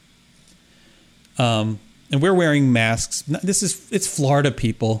to, and we're wearing masks. It's Florida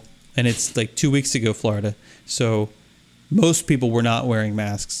people, and it's like 2 weeks ago, Florida. So most people were not wearing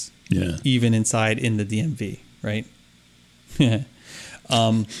masks. Yeah. Even inside in the DMV, right?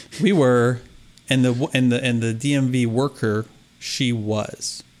 We were, and the DMV worker, she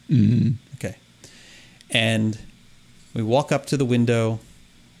was. Mm-hmm. Okay. And we walk up to the window,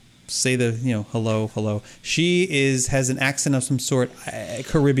 say hello. She has an accent of some sort,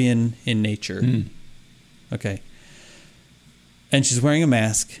 Caribbean in nature. Mm. Okay. And she's wearing a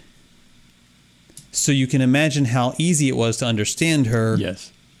mask. So you can imagine how easy it was to understand her.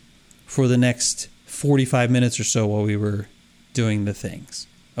 Yes. For the next 45 minutes or so while we were doing the things.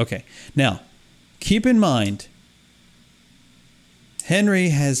 Okay. Now, keep in mind, Henry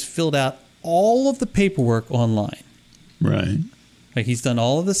has filled out all of the paperwork online. Right. Like he's done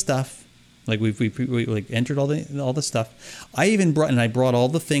all of the stuff. Like we like entered all the stuff. I even brought all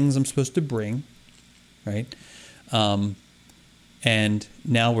the things I'm supposed to bring. Right. And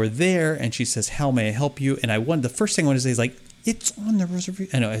now we're there, and she says, "How may I help you?" And the first thing I want to say is like, "It's on the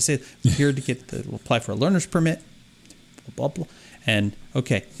reservation." I know. I said, "We're here to apply for a learner's permit." Blah blah blah. And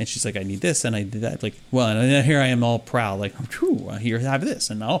okay, and she's like, "I need this," and I did that. Like, well, and here I am all proud, like, here I have this,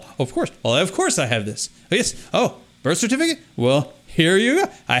 and now, of course, I have this. Oh, yes. Oh, birth certificate. Well, here you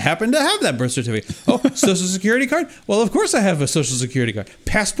go. I happen to have that birth certificate. Oh, social security card. Well, of course I have a social security card.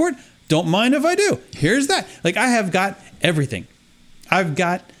 Passport. Don't mind if I do. Here's that. Like I have got everything. I've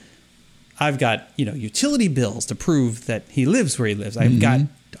got utility bills to prove that he lives where he lives. I've got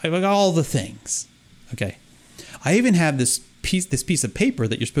all the things. Okay. I even have this piece of paper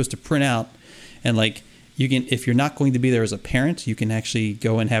that you're supposed to print out and like You can, if you're not going to be there as a parent, you can actually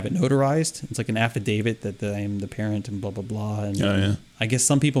go and have it notarized. It's like an affidavit that I am the parent and blah blah blah. And I guess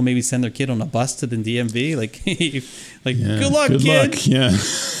some people maybe send their kid on a bus to the DMV. Like, good luck, kid. Luck. Yeah.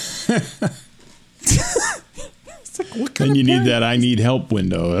 It's like, what kind and you of need that I need help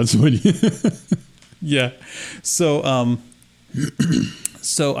window. That's what. Yeah. So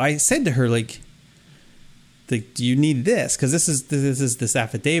so I said to her, like, do you need this? Because this is this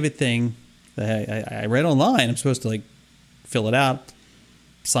affidavit thing that I read online. I'm supposed to like fill it out,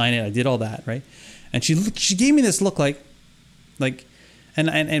 sign it. I did all that, right? And she gave me this look like,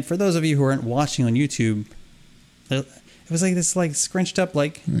 and for those of you who aren't watching on YouTube, it was like this like scrunched up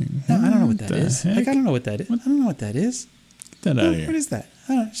like, no, I don't know what that is. Like, I don't know what that is. I don't know what that is. Get that out of here. What is that?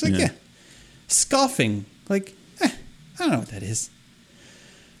 I don't know. She's like, yeah. Scoffing. Like, I don't know what that is.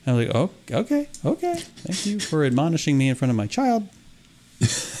 I was like, oh, okay. Thank you for admonishing me in front of my child.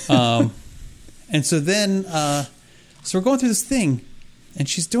 And so then, so we're going through this thing, and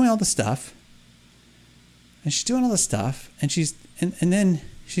she's doing all the stuff. And then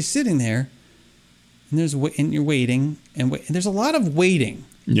she's sitting there, and you're waiting, and there's a lot of waiting.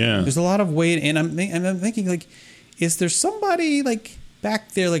 Yeah. There's a lot of waiting, and I'm thinking, like, is there somebody, like,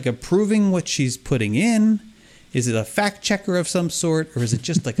 back there, like, approving what she's putting in? Is it a fact checker of some sort, or is it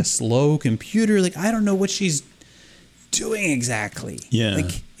just like a slow computer? Like, I don't know what she's doing exactly. Yeah.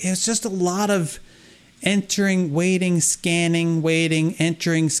 Like, it's just a lot of entering, waiting, scanning, waiting,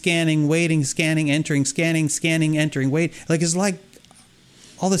 entering, scanning, waiting, scanning, entering, scanning, entering, wait. Like, it's like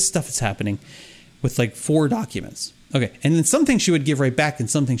all this stuff that's happening with like 4 documents. Okay. And then some things she would give right back and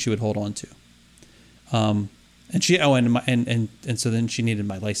some things she would hold on to. And she, and so then she needed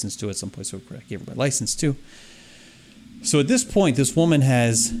my license too at some point. So I gave her my license too. So at this point, this woman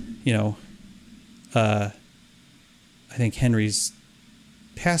has, I think Henry's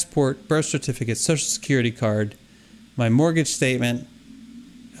passport, birth certificate, social security card, my mortgage statement,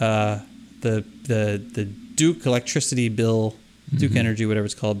 the Duke electricity bill, Duke Energy, whatever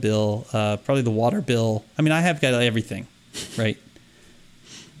it's called, bill, probably the water bill. I mean, I have got everything, right?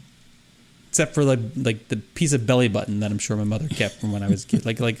 Except for like the piece of belly button that I'm sure my mother kept from when I was a kid,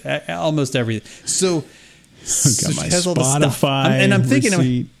 like almost everything. So. Got my Spotify and I'm thinking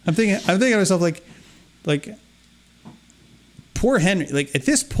to myself like poor Henry. Like at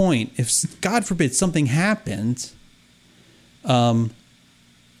this point, if God forbid something happened, like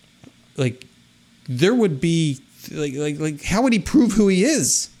there would be like how would he prove who he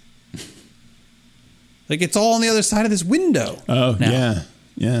is? Like it's all on the other side of this window. Oh now.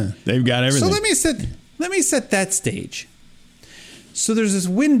 yeah, they've got everything. So let me set that stage. So there's this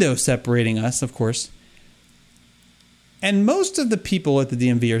window separating us, of course. And most of the people at the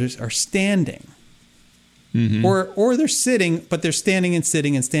DMV are standing. Mm-hmm. Or they're sitting, but they're standing and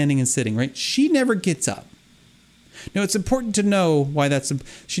sitting and standing and sitting, right? She never gets up. Now, it's important to know why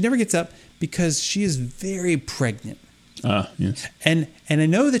she never gets up because she is very pregnant. Yes. And I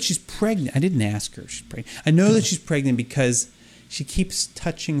know that she's pregnant. I didn't ask her if she's pregnant. I know that she's pregnant because she keeps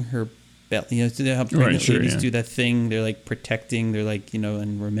touching her belly. How pregnant ladies do that thing. They're like protecting. They're like,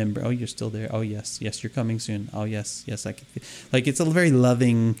 and remember, oh, you're still there. Oh, yes, you're coming soon. Oh, yes, I can. Like it's a very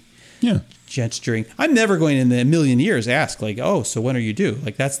loving, gesturing. I'm never going in a million years ask like, oh, so when are you due?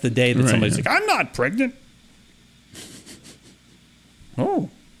 Like that's the day that somebody's like, I'm not pregnant. Oh,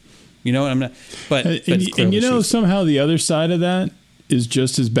 I'm not. But somehow the other side of that is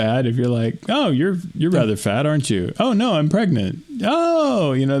just as bad. If you're like, oh, you're rather fat, aren't you? Oh no, I'm pregnant.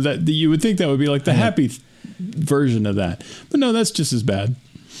 Oh, that you would think that would be like the happy version of that, but no, that's just as bad.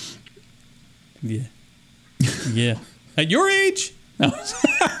 Yeah. At your age. No.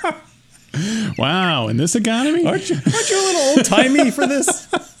 Wow, in this economy, aren't you a little old timey for this?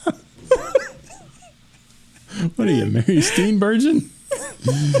 What are you, Mary Steenburgen?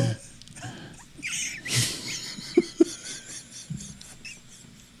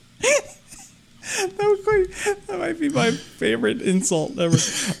 That might be my favorite insult ever.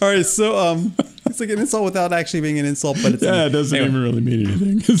 All right, so it's like an insult without actually being an insult, but it's it doesn't even really mean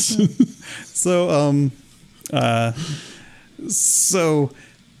anything. So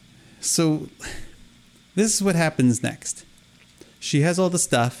this is what happens next. She has all the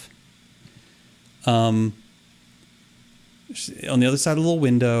stuff. On the other side of the little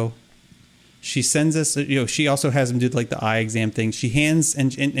window, she sends us, she also has him do like the eye exam thing. She hands,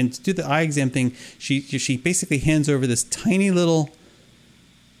 and to do the eye exam thing, she basically hands over this tiny little,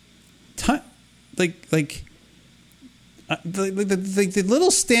 the little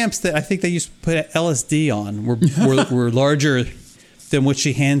stamps that I think they used to put LSD on were larger than what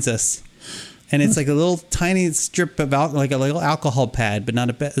she hands us. and it's like a little tiny strip of like a little alcohol pad, but not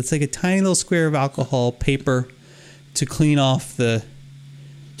a. It's like a tiny little square of alcohol paper to clean off the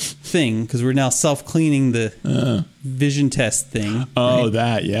thing, because we're now self-cleaning the vision test thing. Oh,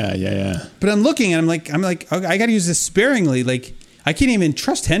 right? Yeah. But I'm looking and I'm like, okay, I got to use this sparingly. Like, I can't even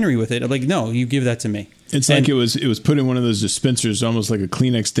trust Henry with it. I'm like, no, you give that to me. It's like it was put in one of those dispensers, almost like a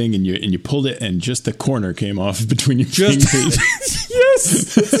Kleenex thing, and you pulled it, and just the corner came off between your fingers.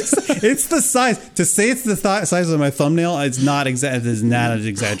 Yes, it's the size. To say it's the size of my thumbnail, it's not exact. It is not an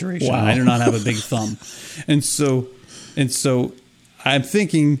exaggeration. Wow. I do not have a big thumb, and so I'm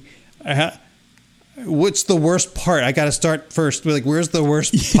thinking, what's the worst part? I got to start first. Like, where's the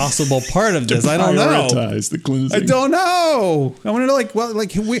worst possible part of this? I don't know. Prioritize the cleansing. I don't know. I want to know,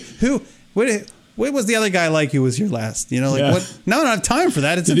 what was the other guy like who was here last? You know, like what? No, I don't have time for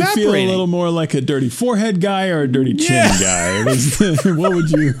that. It's evaporating. Did he feel a little more like a dirty forehead guy or a dirty chin guy? What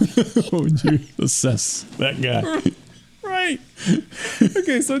would you assess that guy? Right.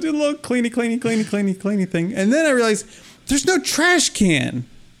 Okay, so I did a little cleany thing, and then I realized there's no trash can.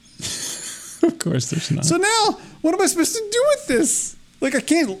 Of course, there's not. So now, what am I supposed to do with this? Like, I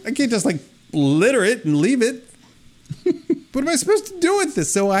can't just like litter it and leave it. What am I supposed to do with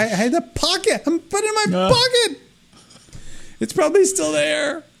this? So I had a pocket. I'm putting it in my pocket. It's probably still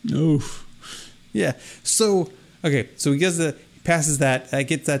there. Oof. Yeah. So okay. So he passes that.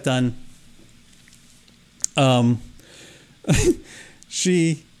 Gets that done.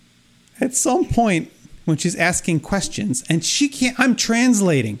 She, at some point when she's asking questions, and she can't. I'm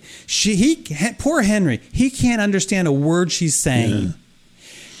translating. Poor Henry. He can't understand a word she's saying. Yeah.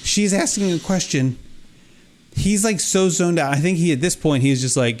 She's asking a question. He's like so zoned out. I think at this point he's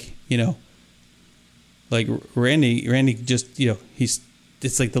just like, like Randy just, it's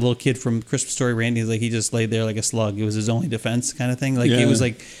like the little kid from Christmas Story. Randy's like, he just laid there like a slug. It was his only defense kind of thing. Like He was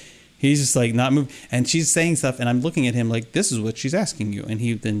like, he's just like not moving. And she's saying stuff, and I'm looking at him like, this is what she's asking you. And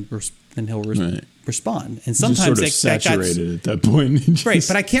he'll respond. And sometimes just sort of saturated at that point. Right.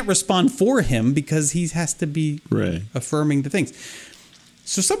 But I can't respond for him because he has to be affirming the things.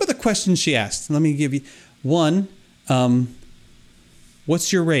 So some of the questions she asked, let me give you. One,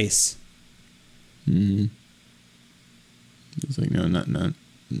 what's your race? Mm-hmm. It's like, no, not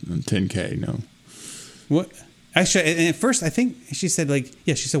 10K, no. What? Actually, and at first, I think she said,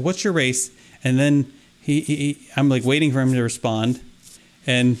 she said, what's your race? And then I'm like waiting for him to respond.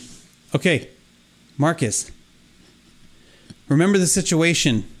 And, okay, Marcus, remember the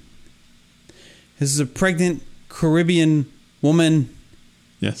situation. This is a pregnant Caribbean woman.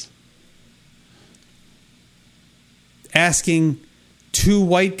 Yes. Asking two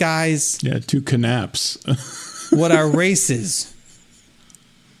white guys. Yeah, two canaps. What our race is.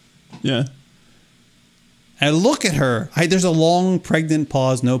 Yeah. I look at her. There's a long pregnant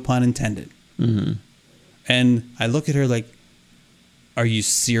pause, no pun intended. Mm-hmm. And I look at her like, are you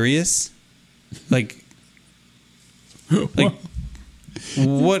serious? Like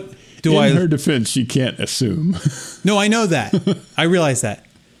what do In her defense, she can't assume. No, I know that. I realize that.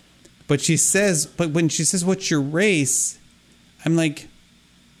 But when she says, what's your race? I'm like,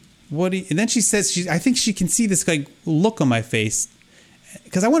 what? And then she says, I think she can see this like look on my face.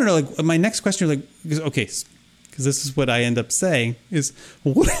 Because I want to know, like, my next question, okay, because this is what I end up saying is,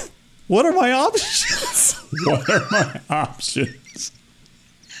 what are my options? What are my options?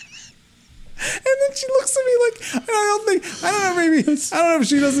 And then she looks at me like, I don't know if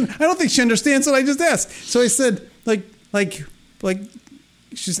she doesn't, I don't think she understands what I just asked. So I said, and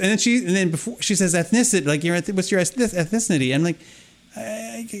then before she says ethnicity, like, what's your ethnicity? I'm like,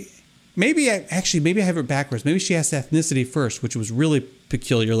 maybe I have it backwards. Maybe she asked ethnicity first, which was really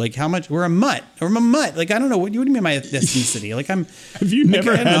peculiar. Like, how much? We're a mutt. Like, I don't know. What do you mean my ethnicity? Like, I'm. Have you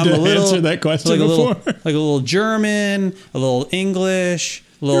never had to answer that question before? Like a little German, a little English,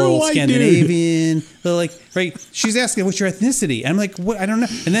 a little Scandinavian. Right? She's asking, what's your ethnicity? And I'm like, what? I don't know.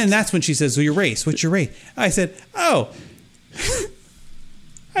 And then that's when she says, well, your race. What's your race? I said, oh.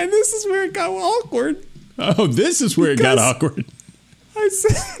 And this is where it got awkward. Oh, this is where it got awkward. I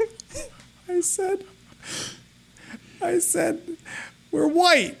said, we're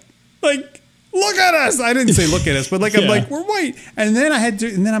white. Like, look at us. I didn't say look at us, but I'm like, we're white. And then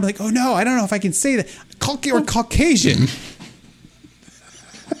I'm like, oh no, I don't know if I can say that. Or Caucasian.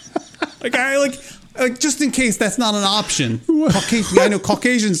 Like just in case that's not an option. Caucasian, I know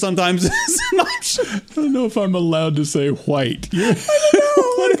Caucasian sometimes is an option. I don't know if I'm allowed to say white. I don't know.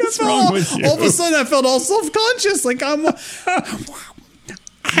 What's wrong with you? All of a sudden I felt all self-conscious. Like I'm white.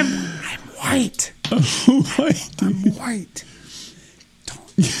 White. I'm white.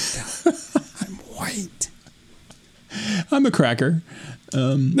 Don't tell. I'm white. I'm a cracker.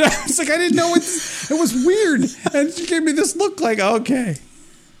 It's like I didn't know it was weird, and she gave me this look like, okay.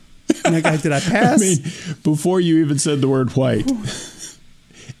 And did I pass? I mean, before you even said the word white,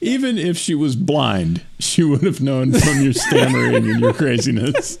 even if she was blind, she would have known from your stammering and your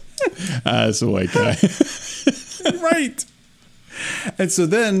craziness. It's a white guy. Right. And so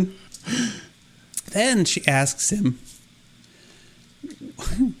then she asks him,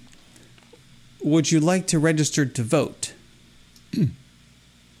 would you like to register to vote?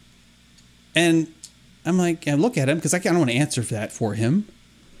 And I'm like, I look at him because I don't want to answer for that for him.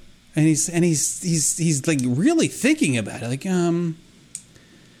 And he's like really thinking about it. Like,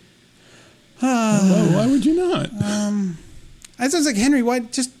 why would you not? I was like, Henry, why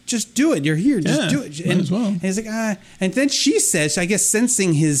just do it? You're here, just do it. Might as well. And he's like, and then she says, I guess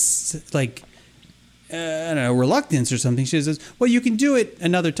sensing his like, I don't know, reluctance or something. She says, well, you can do it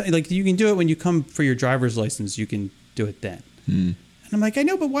another time. Like you can do it when you come for your driver's license. You can do it then. And I'm like, I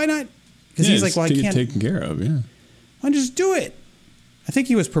know, but why not? Because he's like, well, I can't. Taken care of, yeah. Why don't you just do it? I think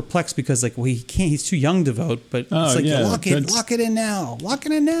he was perplexed because like, well, he can't. He's too young to vote. But it's like, lock it in now. Lock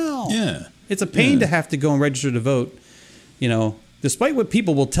it in now. Yeah. It's a pain to have to go and register to vote. You know, despite what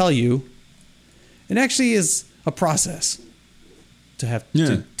people will tell you, it actually is a process to have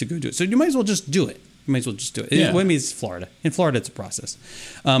to go do it. So you might as well just do it. You might as well just do it. Yeah. Well, I mean, it's Florida. In Florida, it's a process.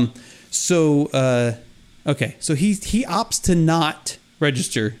 Okay. So he opts to not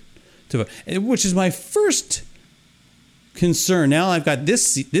register to vote, which is my first concern. Now I've got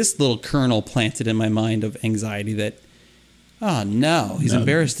this little kernel planted in my mind of anxiety that, oh no, he's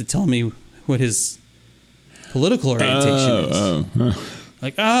embarrassed to tell me what his political orientation is.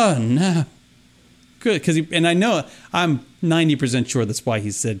 Like, oh no, good, and I know I'm 90% sure that's why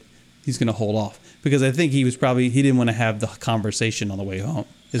he said he's going to hold off, because I think he didn't want to have the conversation on the way home.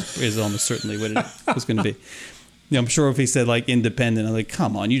 Is almost certainly what it was going to be. You know, I'm sure if he said like independent, I'm like,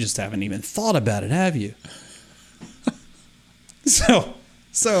 come on, you just haven't even thought about it, have you? So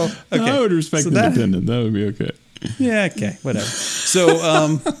okay. I would respect independent. That would be okay. Yeah, okay, whatever.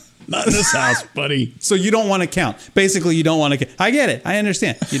 So not in this house, buddy. So you don't want to count. Basically, you don't want to count. I get it. I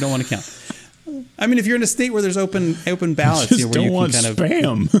understand. You don't want to count. I mean, if you're in a state where there's open ballots, Just where don't you want can kind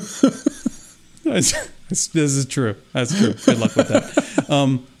spam. This is true. That's true. Good luck with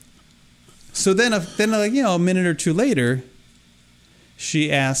that. So then like, you know, a minute or two later,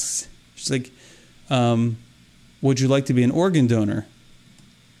 she's like, would you like to be an organ donor?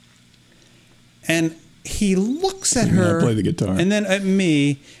 And he looks at her, play the guitar, and then at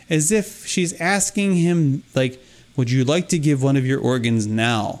me, as if she's asking him, like, would you like to give one of your organs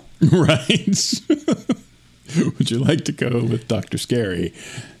now? Right. Would you like to go with Dr. Scary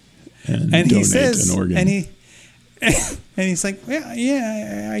and donate he says, an organ? And he's like,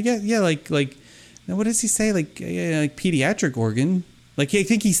 yeah, I guess, yeah, like, what does he say? Like pediatric organ. Like, I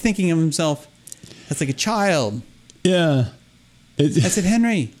think he's thinking of himself as like a child. Yeah. I said,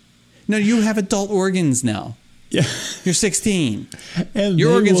 Henry, no, you have adult organs now. Yeah. You're 16. And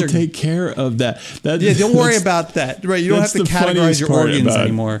your organs will take care of that. Don't worry about that. Right. You don't have to categorize your organs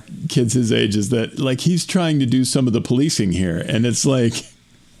anymore. Kids his age is that, like, he's trying to do some of the policing here. And it's like,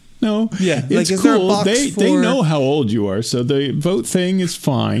 no, yeah, it's like, cool. They know how old you are. So the vote thing is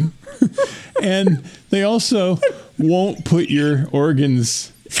fine. And they also won't put your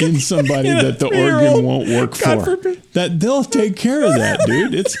organs in somebody that the organ won't work for. That they'll take care of that,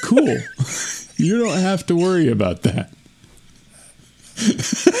 dude. It's cool. You don't have to worry about that.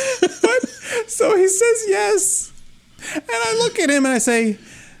 So he says yes. And I look at him and I say,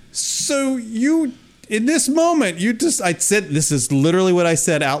 so you, in this moment, I said, this is literally what I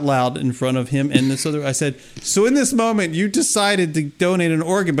said out loud in front of him. And this other, I said, so in this moment, you decided to donate an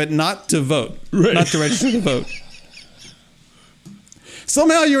organ, but not to vote, right. Not to register to vote.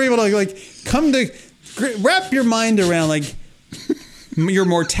 Somehow you're able to like come to wrap your mind around like your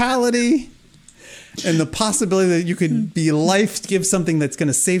mortality and the possibility that you could give something that's going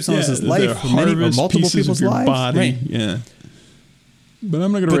to save someone else's life, or many or multiple people's lives. Body. Right. Yeah. But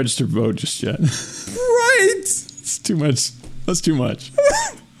I'm not going to register to vote just yet. Right. It's too much. That's too much.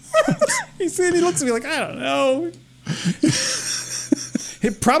 He looks at me like, I don't know. He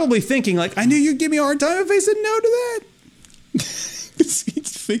probably thinking like, I knew you'd give me a hard time if I said no to that.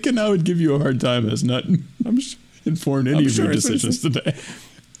 He's thinking I would give you a hard time has not informed any of your decisions today.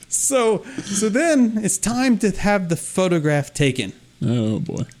 So then it's time to have the photograph taken. Oh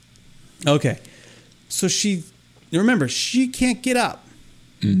boy. Okay. So remember, she can't get up.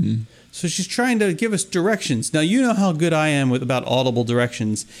 Mm-hmm. So she's trying to give us directions. Now, you know how good I am about audible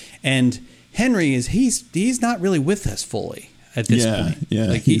directions. And Henry he's not really with us fully at this point. Yeah.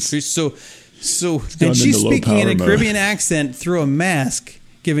 Like So, gone and she's into low speaking in power a mode. Caribbean accent through a mask,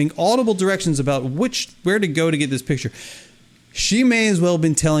 giving audible directions about where to go to get this picture. She may as well have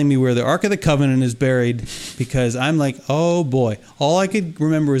been telling me where the Ark of the Covenant is buried, because I'm like, oh boy. All I could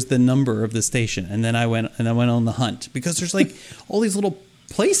remember is the number of the station, and then I went on the hunt, because there's like all these little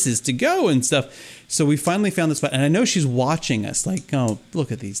places to go and stuff. So we finally found the spot, and I know she's watching us. Like, oh,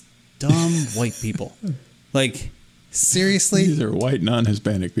 look at these dumb white people. Like, seriously? These are white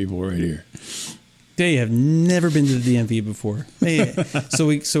non-Hispanic people right here. They have never been to the DMV before.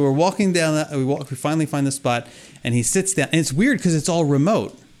 So we're walking down that. We finally find the spot, and he sits down. And it's weird because it's all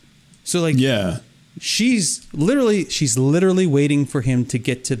remote. So like, Yeah. she's literally waiting for him to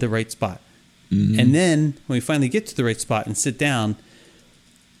get to the right spot. Mm-hmm. And then when we finally get to the right spot and sit down,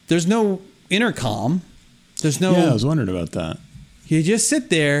 there's no intercom. There's no. Yeah, I was wondering about that. You just sit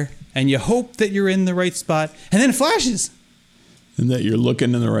there and you hope that you're in the right spot, and then it flashes. And that you're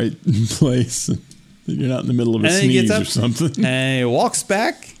looking in the right place. That you're not in the middle of a And then he sneeze gets up or something. and he walks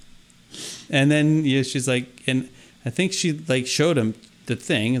back, and then she's like, and I think she like showed him the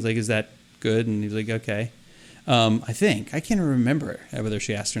thing. It's like, is that good? And he's like, okay. I can't remember whether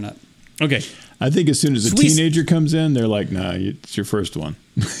she asked or not. Okay. I think as soon as a So we- teenager comes in, they're like, nah, it's your first one.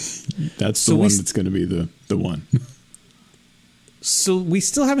 That's So the we one s- that's going to be the one. So we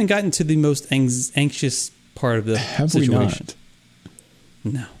still haven't gotten to the most anxious part of the Have we situation.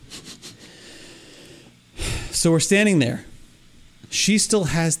 not? No. So we're standing there. She still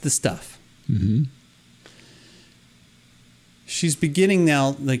has the stuff. Mm-hmm. She's beginning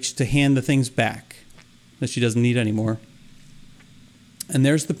now, like, to hand the things back that she doesn't need anymore. And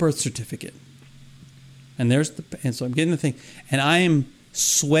there's the birth certificate. And so I'm getting the thing, and I am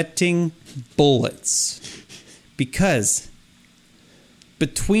sweating bullets because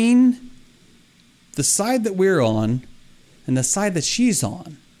between the side that we're on and the side that she's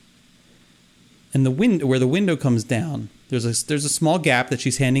on, and the window where the window comes down, there's a small gap that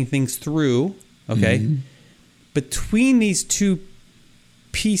she's handing things through. Okay, Mm-hmm. Between these two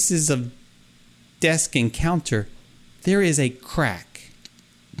pieces of desk and counter, there is a crack.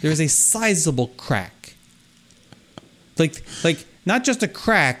 There is a sizable crack. Like not just a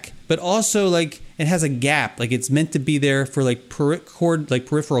crack, but also like it has a gap. Like it's meant to be there for like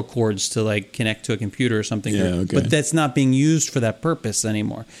peripheral cords to like connect to a computer or something. Yeah, okay. But that's not being used for that purpose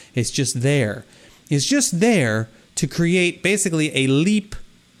anymore. It's just there. It's just there to create basically a leap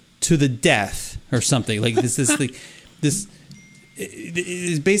to the death or something. Like this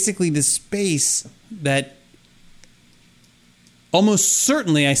is basically this space that almost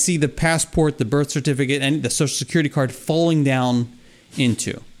certainly I see the passport, the birth certificate, and the social security card falling down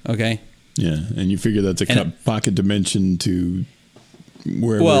into. Okay. Yeah, and you figure that's a pocket dimension to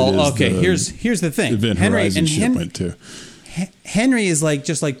wherever Well, it is okay. the Here's the thing. Event Horizon ship went to. Henry is like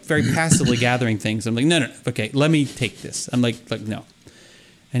just like very passively gathering things. I'm like, no. Okay, let me take this. I'm like no.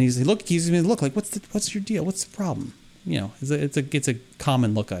 And he's look like what's your deal? What's the problem? You know, it's a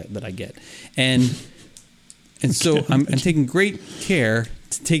common look that I get, and so I'm taking great care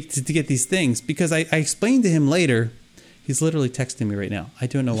to get these things because I explained to him later. He's literally texting me right now. I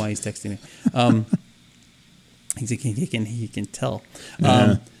don't know why he's texting me. He can tell.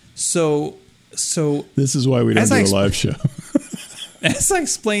 Yeah. So This is why we don't As do I a exp- live show. as I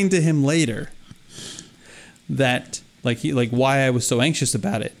explained to him later that like why I was so anxious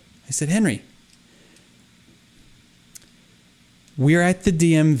about it, I said, Henry, we're at the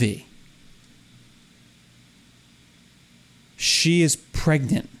DMV. She is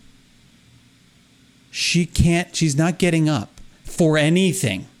pregnant. She's not getting up for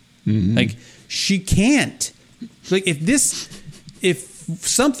anything. Mm-hmm. Like she can't. Like if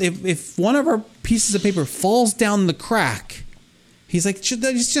one of our pieces of paper falls down the crack, he's like, should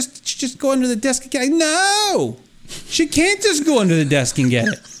just go under the desk and get it? No, she can't just go under the desk and get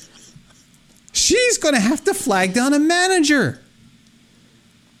it. She's going to have to flag down a manager.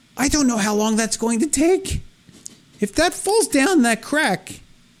 I don't know how long that's going to take. If that falls down that crack,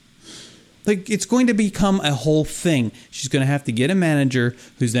 like it's going to become a whole thing. She's going to have to get a manager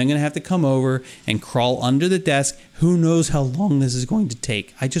who's then going to have to come over and crawl under the desk. Who knows how long this is going to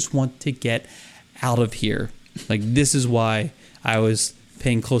take? I just want to get out of here. Like this is why I was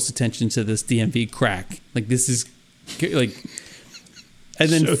paying close attention to this DMV crack. Like this is like, and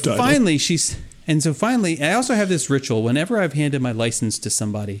then Show title. finally, I also have this ritual. Whenever I've handed my license to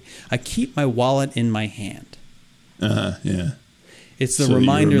somebody, I keep my wallet in my hand. Yeah. It's the So you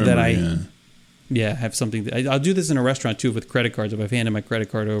reminder that remember, I have something. I'll do this in a restaurant too with credit cards. If I've handed my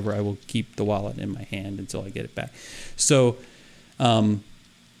credit card over, I will keep the wallet in my hand until I get it back. So,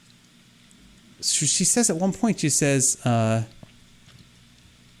 she says at one point, she says,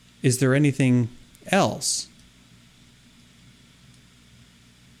 is there anything else?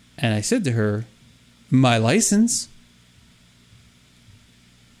 And I said to her, my license.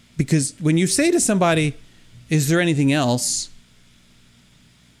 Because when you say to somebody, is there anything else?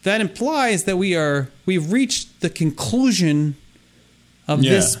 That implies that we've reached the conclusion of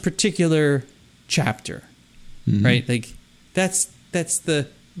this particular chapter, right? Like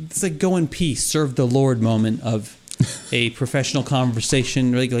it's like go in peace, serve the Lord moment of a professional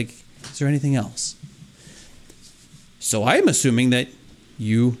conversation. Like, is there anything else? So I'm assuming that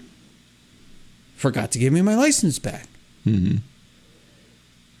you forgot to give me my license back. Mm-hmm.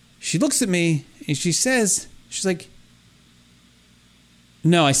 She looks at me and she says, she's like,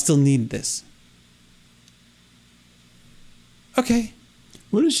 no, I still need this. Okay.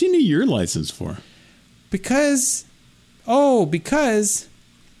 What does she need your license for? Because 2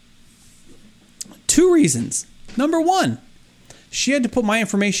 reasons. Number 1, she had to put my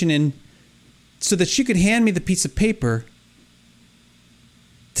information in so that she could hand me the piece of paper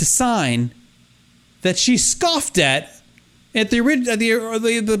to sign that she scoffed at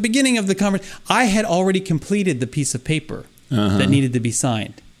the beginning of the conversation. I had already completed the piece of paper that needed to be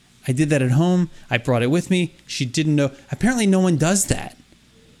signed. I did that at home. I brought it with me. She didn't know. Apparently no one does that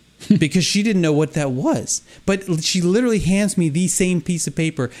because she didn't know what that was. But she literally hands me the same piece of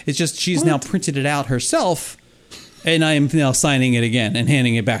paper. It's just she's now printed it out herself, and I am now signing it again and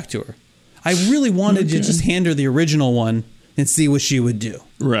handing it back to her. I really wanted to just hand her the original one and see what she would do.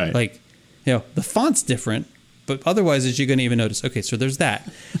 Right. Like, the font's different, but otherwise is she going to even notice? Okay, so there's that.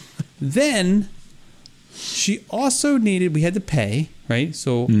 Then she also needed, we had to pay, right?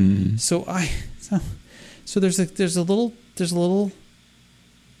 So there's a little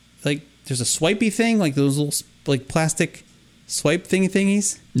like there's a swipey thing, like those little like plastic swipe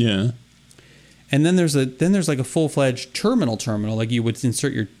thingies. Yeah. And then there's like a full-fledged terminal, like you would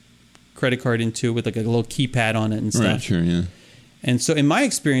insert your credit card into with like a little keypad on it and stuff. Right, sure, yeah. And so in my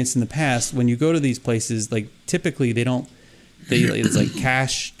experience in the past, when you go to these places, like typically it's like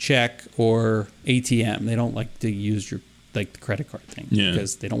cash, check, or ATM. They don't like to use your like the credit card thing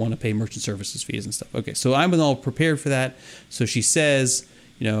because they don't want to pay merchant services fees and stuff. Okay, so I'm all prepared for that. So she says,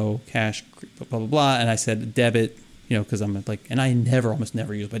 cash, blah, blah, blah. And I said debit, because I'm like, and I almost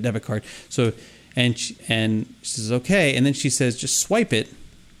never use my debit card. So, and she says, okay. And then she says, just swipe it.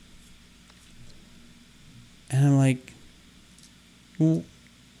 And I'm like, well,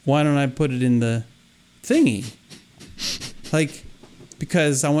 why don't I put it in the thingy? Like,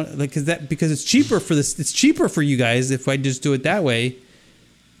 because I want, like, because it's cheaper for this. It's cheaper for you guys if I just do it that way.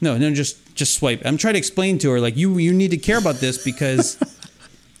 No, just swipe. I'm trying to explain to her, like, you need to care about this because,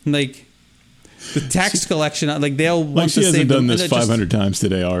 like, the tax collection, like, they'll want she to save. She hasn't done this 500 times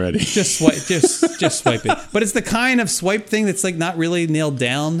today already. Just swipe, just swipe it. But it's the kind of swipe thing that's like not really nailed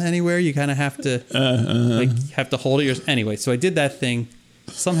down anywhere. You kind of have to have to hold it. Anyway, so I did that thing.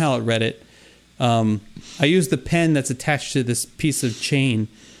 Somehow it read it. I used the pen that's attached to this piece of chain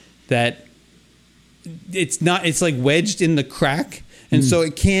that it's like wedged in the crack. And so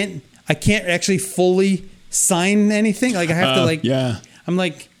I can't actually fully sign anything. Like I have to I'm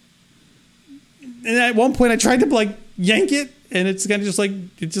like, and at one point I tried to like yank it and it just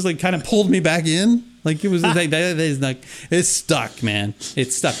kind of pulled me back in. Like it was like, that is like, it's stuck, man.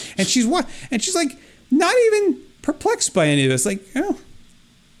 It's stuck. And she's like not even perplexed by any of this. Like, yeah,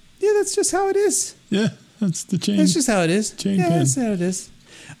 that's just how it is. Yeah, that's the chain. That's just how it is. Chain pen. That's how it is.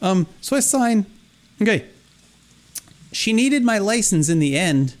 So I sign. Okay. She needed my license in the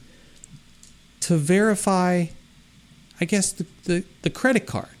end to verify, I guess, the credit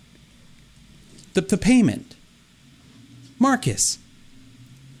card, the payment. Marcus,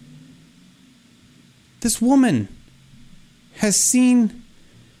 this woman has seen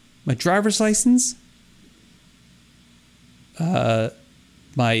my driver's license, my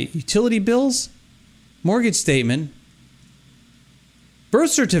utility bills, mortgage statement,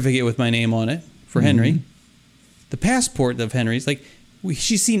 birth certificate with my name on it for Henry, the passport of Henry's. Like,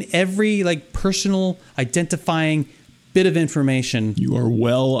 she's seen every like personal identifying bit of information. You are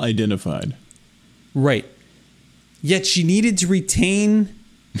well identified. Right. Yet she needed to retain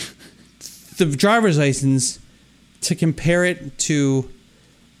the driver's license to compare it to,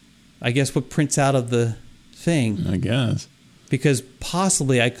 I guess, what prints out of the thing. I guess. Because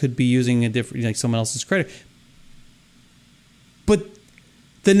possibly I could be using a different, like someone else's credit. But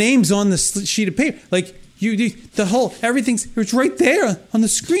the name's on the sheet of paper. Like, it's right there on the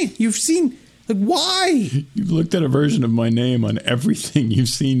screen. You've seen, like, why? You've looked at a version of my name on everything you've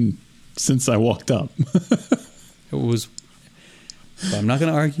seen since I walked up. It was, but I'm not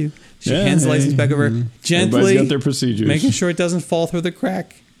going to argue. She hands the license back over gently. Everybody's got their procedures. Making sure it doesn't fall through the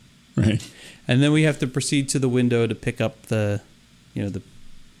crack. Right. And then we have to proceed to the window to pick up the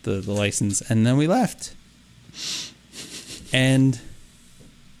license, and then we left. And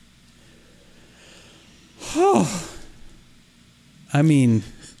I mean,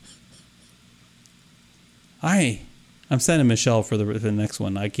 I'm sending Michelle for the next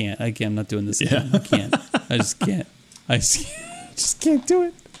one. I can't. I'm not doing this again. Yeah. I can't. I just can't. I just can't do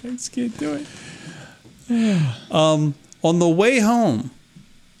it. I just can't do it. On the way home,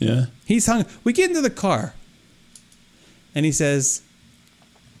 Yeah. he's hung. We get into the car, and he says,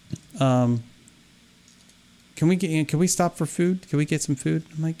 "Can we stop for food? Can we get some food?"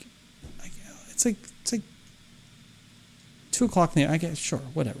 I'm like, it's like 2:00 in the. I guess sure,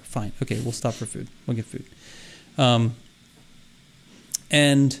 whatever, fine, okay, we'll stop for food. We'll get food.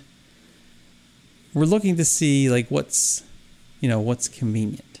 And we're looking to see like what's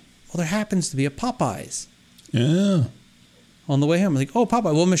convenient. Well, there happens to be a Popeyes. Yeah. On the way home, I'm like, oh,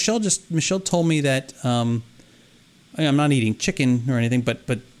 Popeye. Well, Michelle told me that I'm not eating chicken or anything, but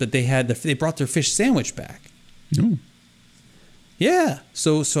they brought their fish sandwich back. Ooh. Yeah.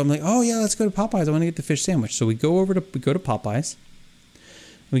 So I'm like, oh yeah, let's go to Popeyes. I want to get the fish sandwich. So we go to Popeyes.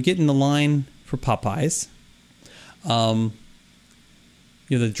 We get in the line for Popeyes. The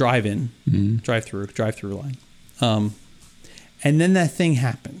drive-in, drive-through line. And then that thing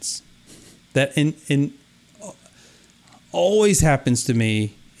happens. That in always happens to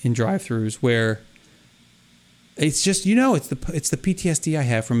me in drive-throughs where it's just it's the PTSD I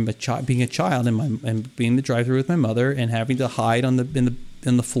have from being a child and being in the drive-through with my mother and having to hide in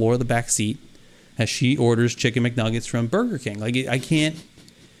the floor of the back seat as she orders chicken McNuggets from Burger King. Like I can't.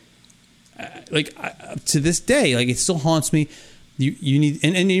 To this day, like it still haunts me. You need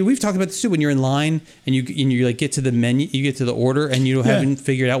and we've talked about this too. When you're in line and you like get to the menu, you get to the order, and you haven't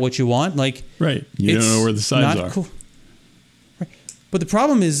figured out what you want. Like right, you don't know where the sides are. Cool. Right. But the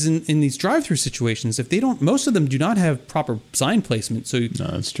problem is in these drive-through situations, if they don't, most of them do not have proper sign placement. So no,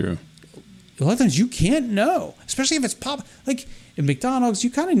 that's true. A lot of times you can't know, especially if it's like in McDonald's,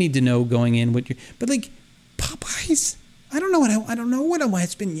 you kind of need to know going in what you. But like Popeyes, I don't know what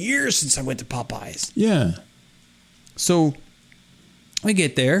it's been years since I went to Popeyes. Yeah. So we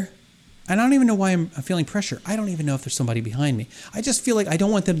get there, and I don't even know why I'm feeling pressure. I don't even know if there's somebody behind me. I just feel like I don't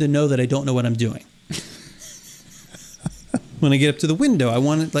want them to know that I don't know what I'm doing. When I get up to the window, I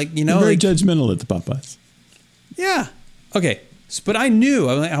want it You're very judgmental at the Popeyes. Yeah. Okay. But I knew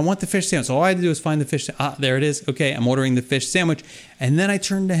I want the fish sandwich. So all I had to do was find the fish. There it is. Okay, I'm ordering the fish sandwich, and then I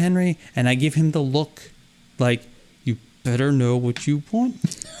turn to Henry and I give him the look, like you better know what you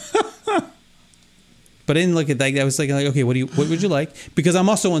want. But I didn't look at that. I was like, okay, what would you like? Because I'm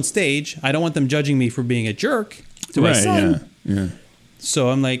also on stage. I don't want them judging me for being a jerk to my son. Yeah. So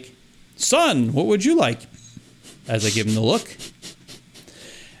I'm like, son, what would you like? As I give him the look.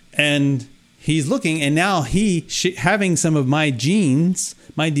 And he's looking, and now having some of my genes,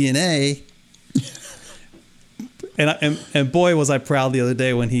 my DNA. and boy, was I proud the other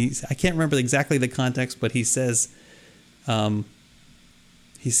day when I can't remember exactly the context, but he says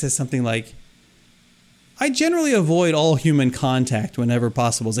something like, I generally avoid all human contact whenever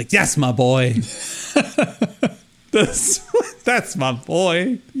possible. It's like, yes, my boy. That's my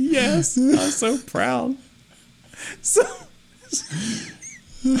boy. Yes. I'm so proud. So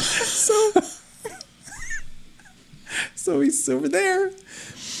he's over there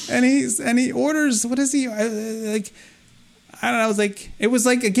and he orders, what is he like? I don't know. It was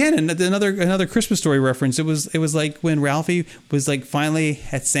like again another Christmas Story reference. It was like when Ralphie was like finally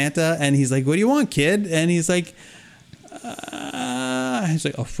at Santa and he's like, "What do you want, kid?" And he's like,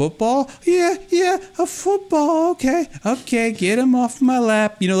 "A football? Yeah, a football. Okay, get him off my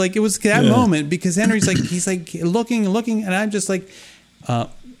lap." Like it was that moment because Henry's like he's like looking, and I'm just like, I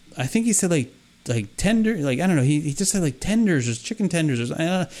think he said like tender, like I don't know. He just said like tenders or chicken tenders or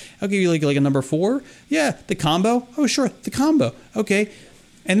I'll give you like a number 4. Yeah, the combo. Oh sure, the combo. Okay,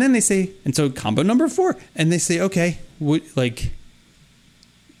 and then they say, and so combo number 4, and they say, okay, which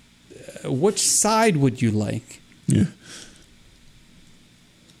side would you like? Yeah.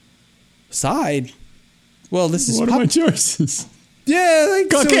 Side. Well, this is what are my choices? Yeah,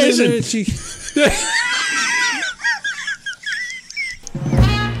 like Caucasian. So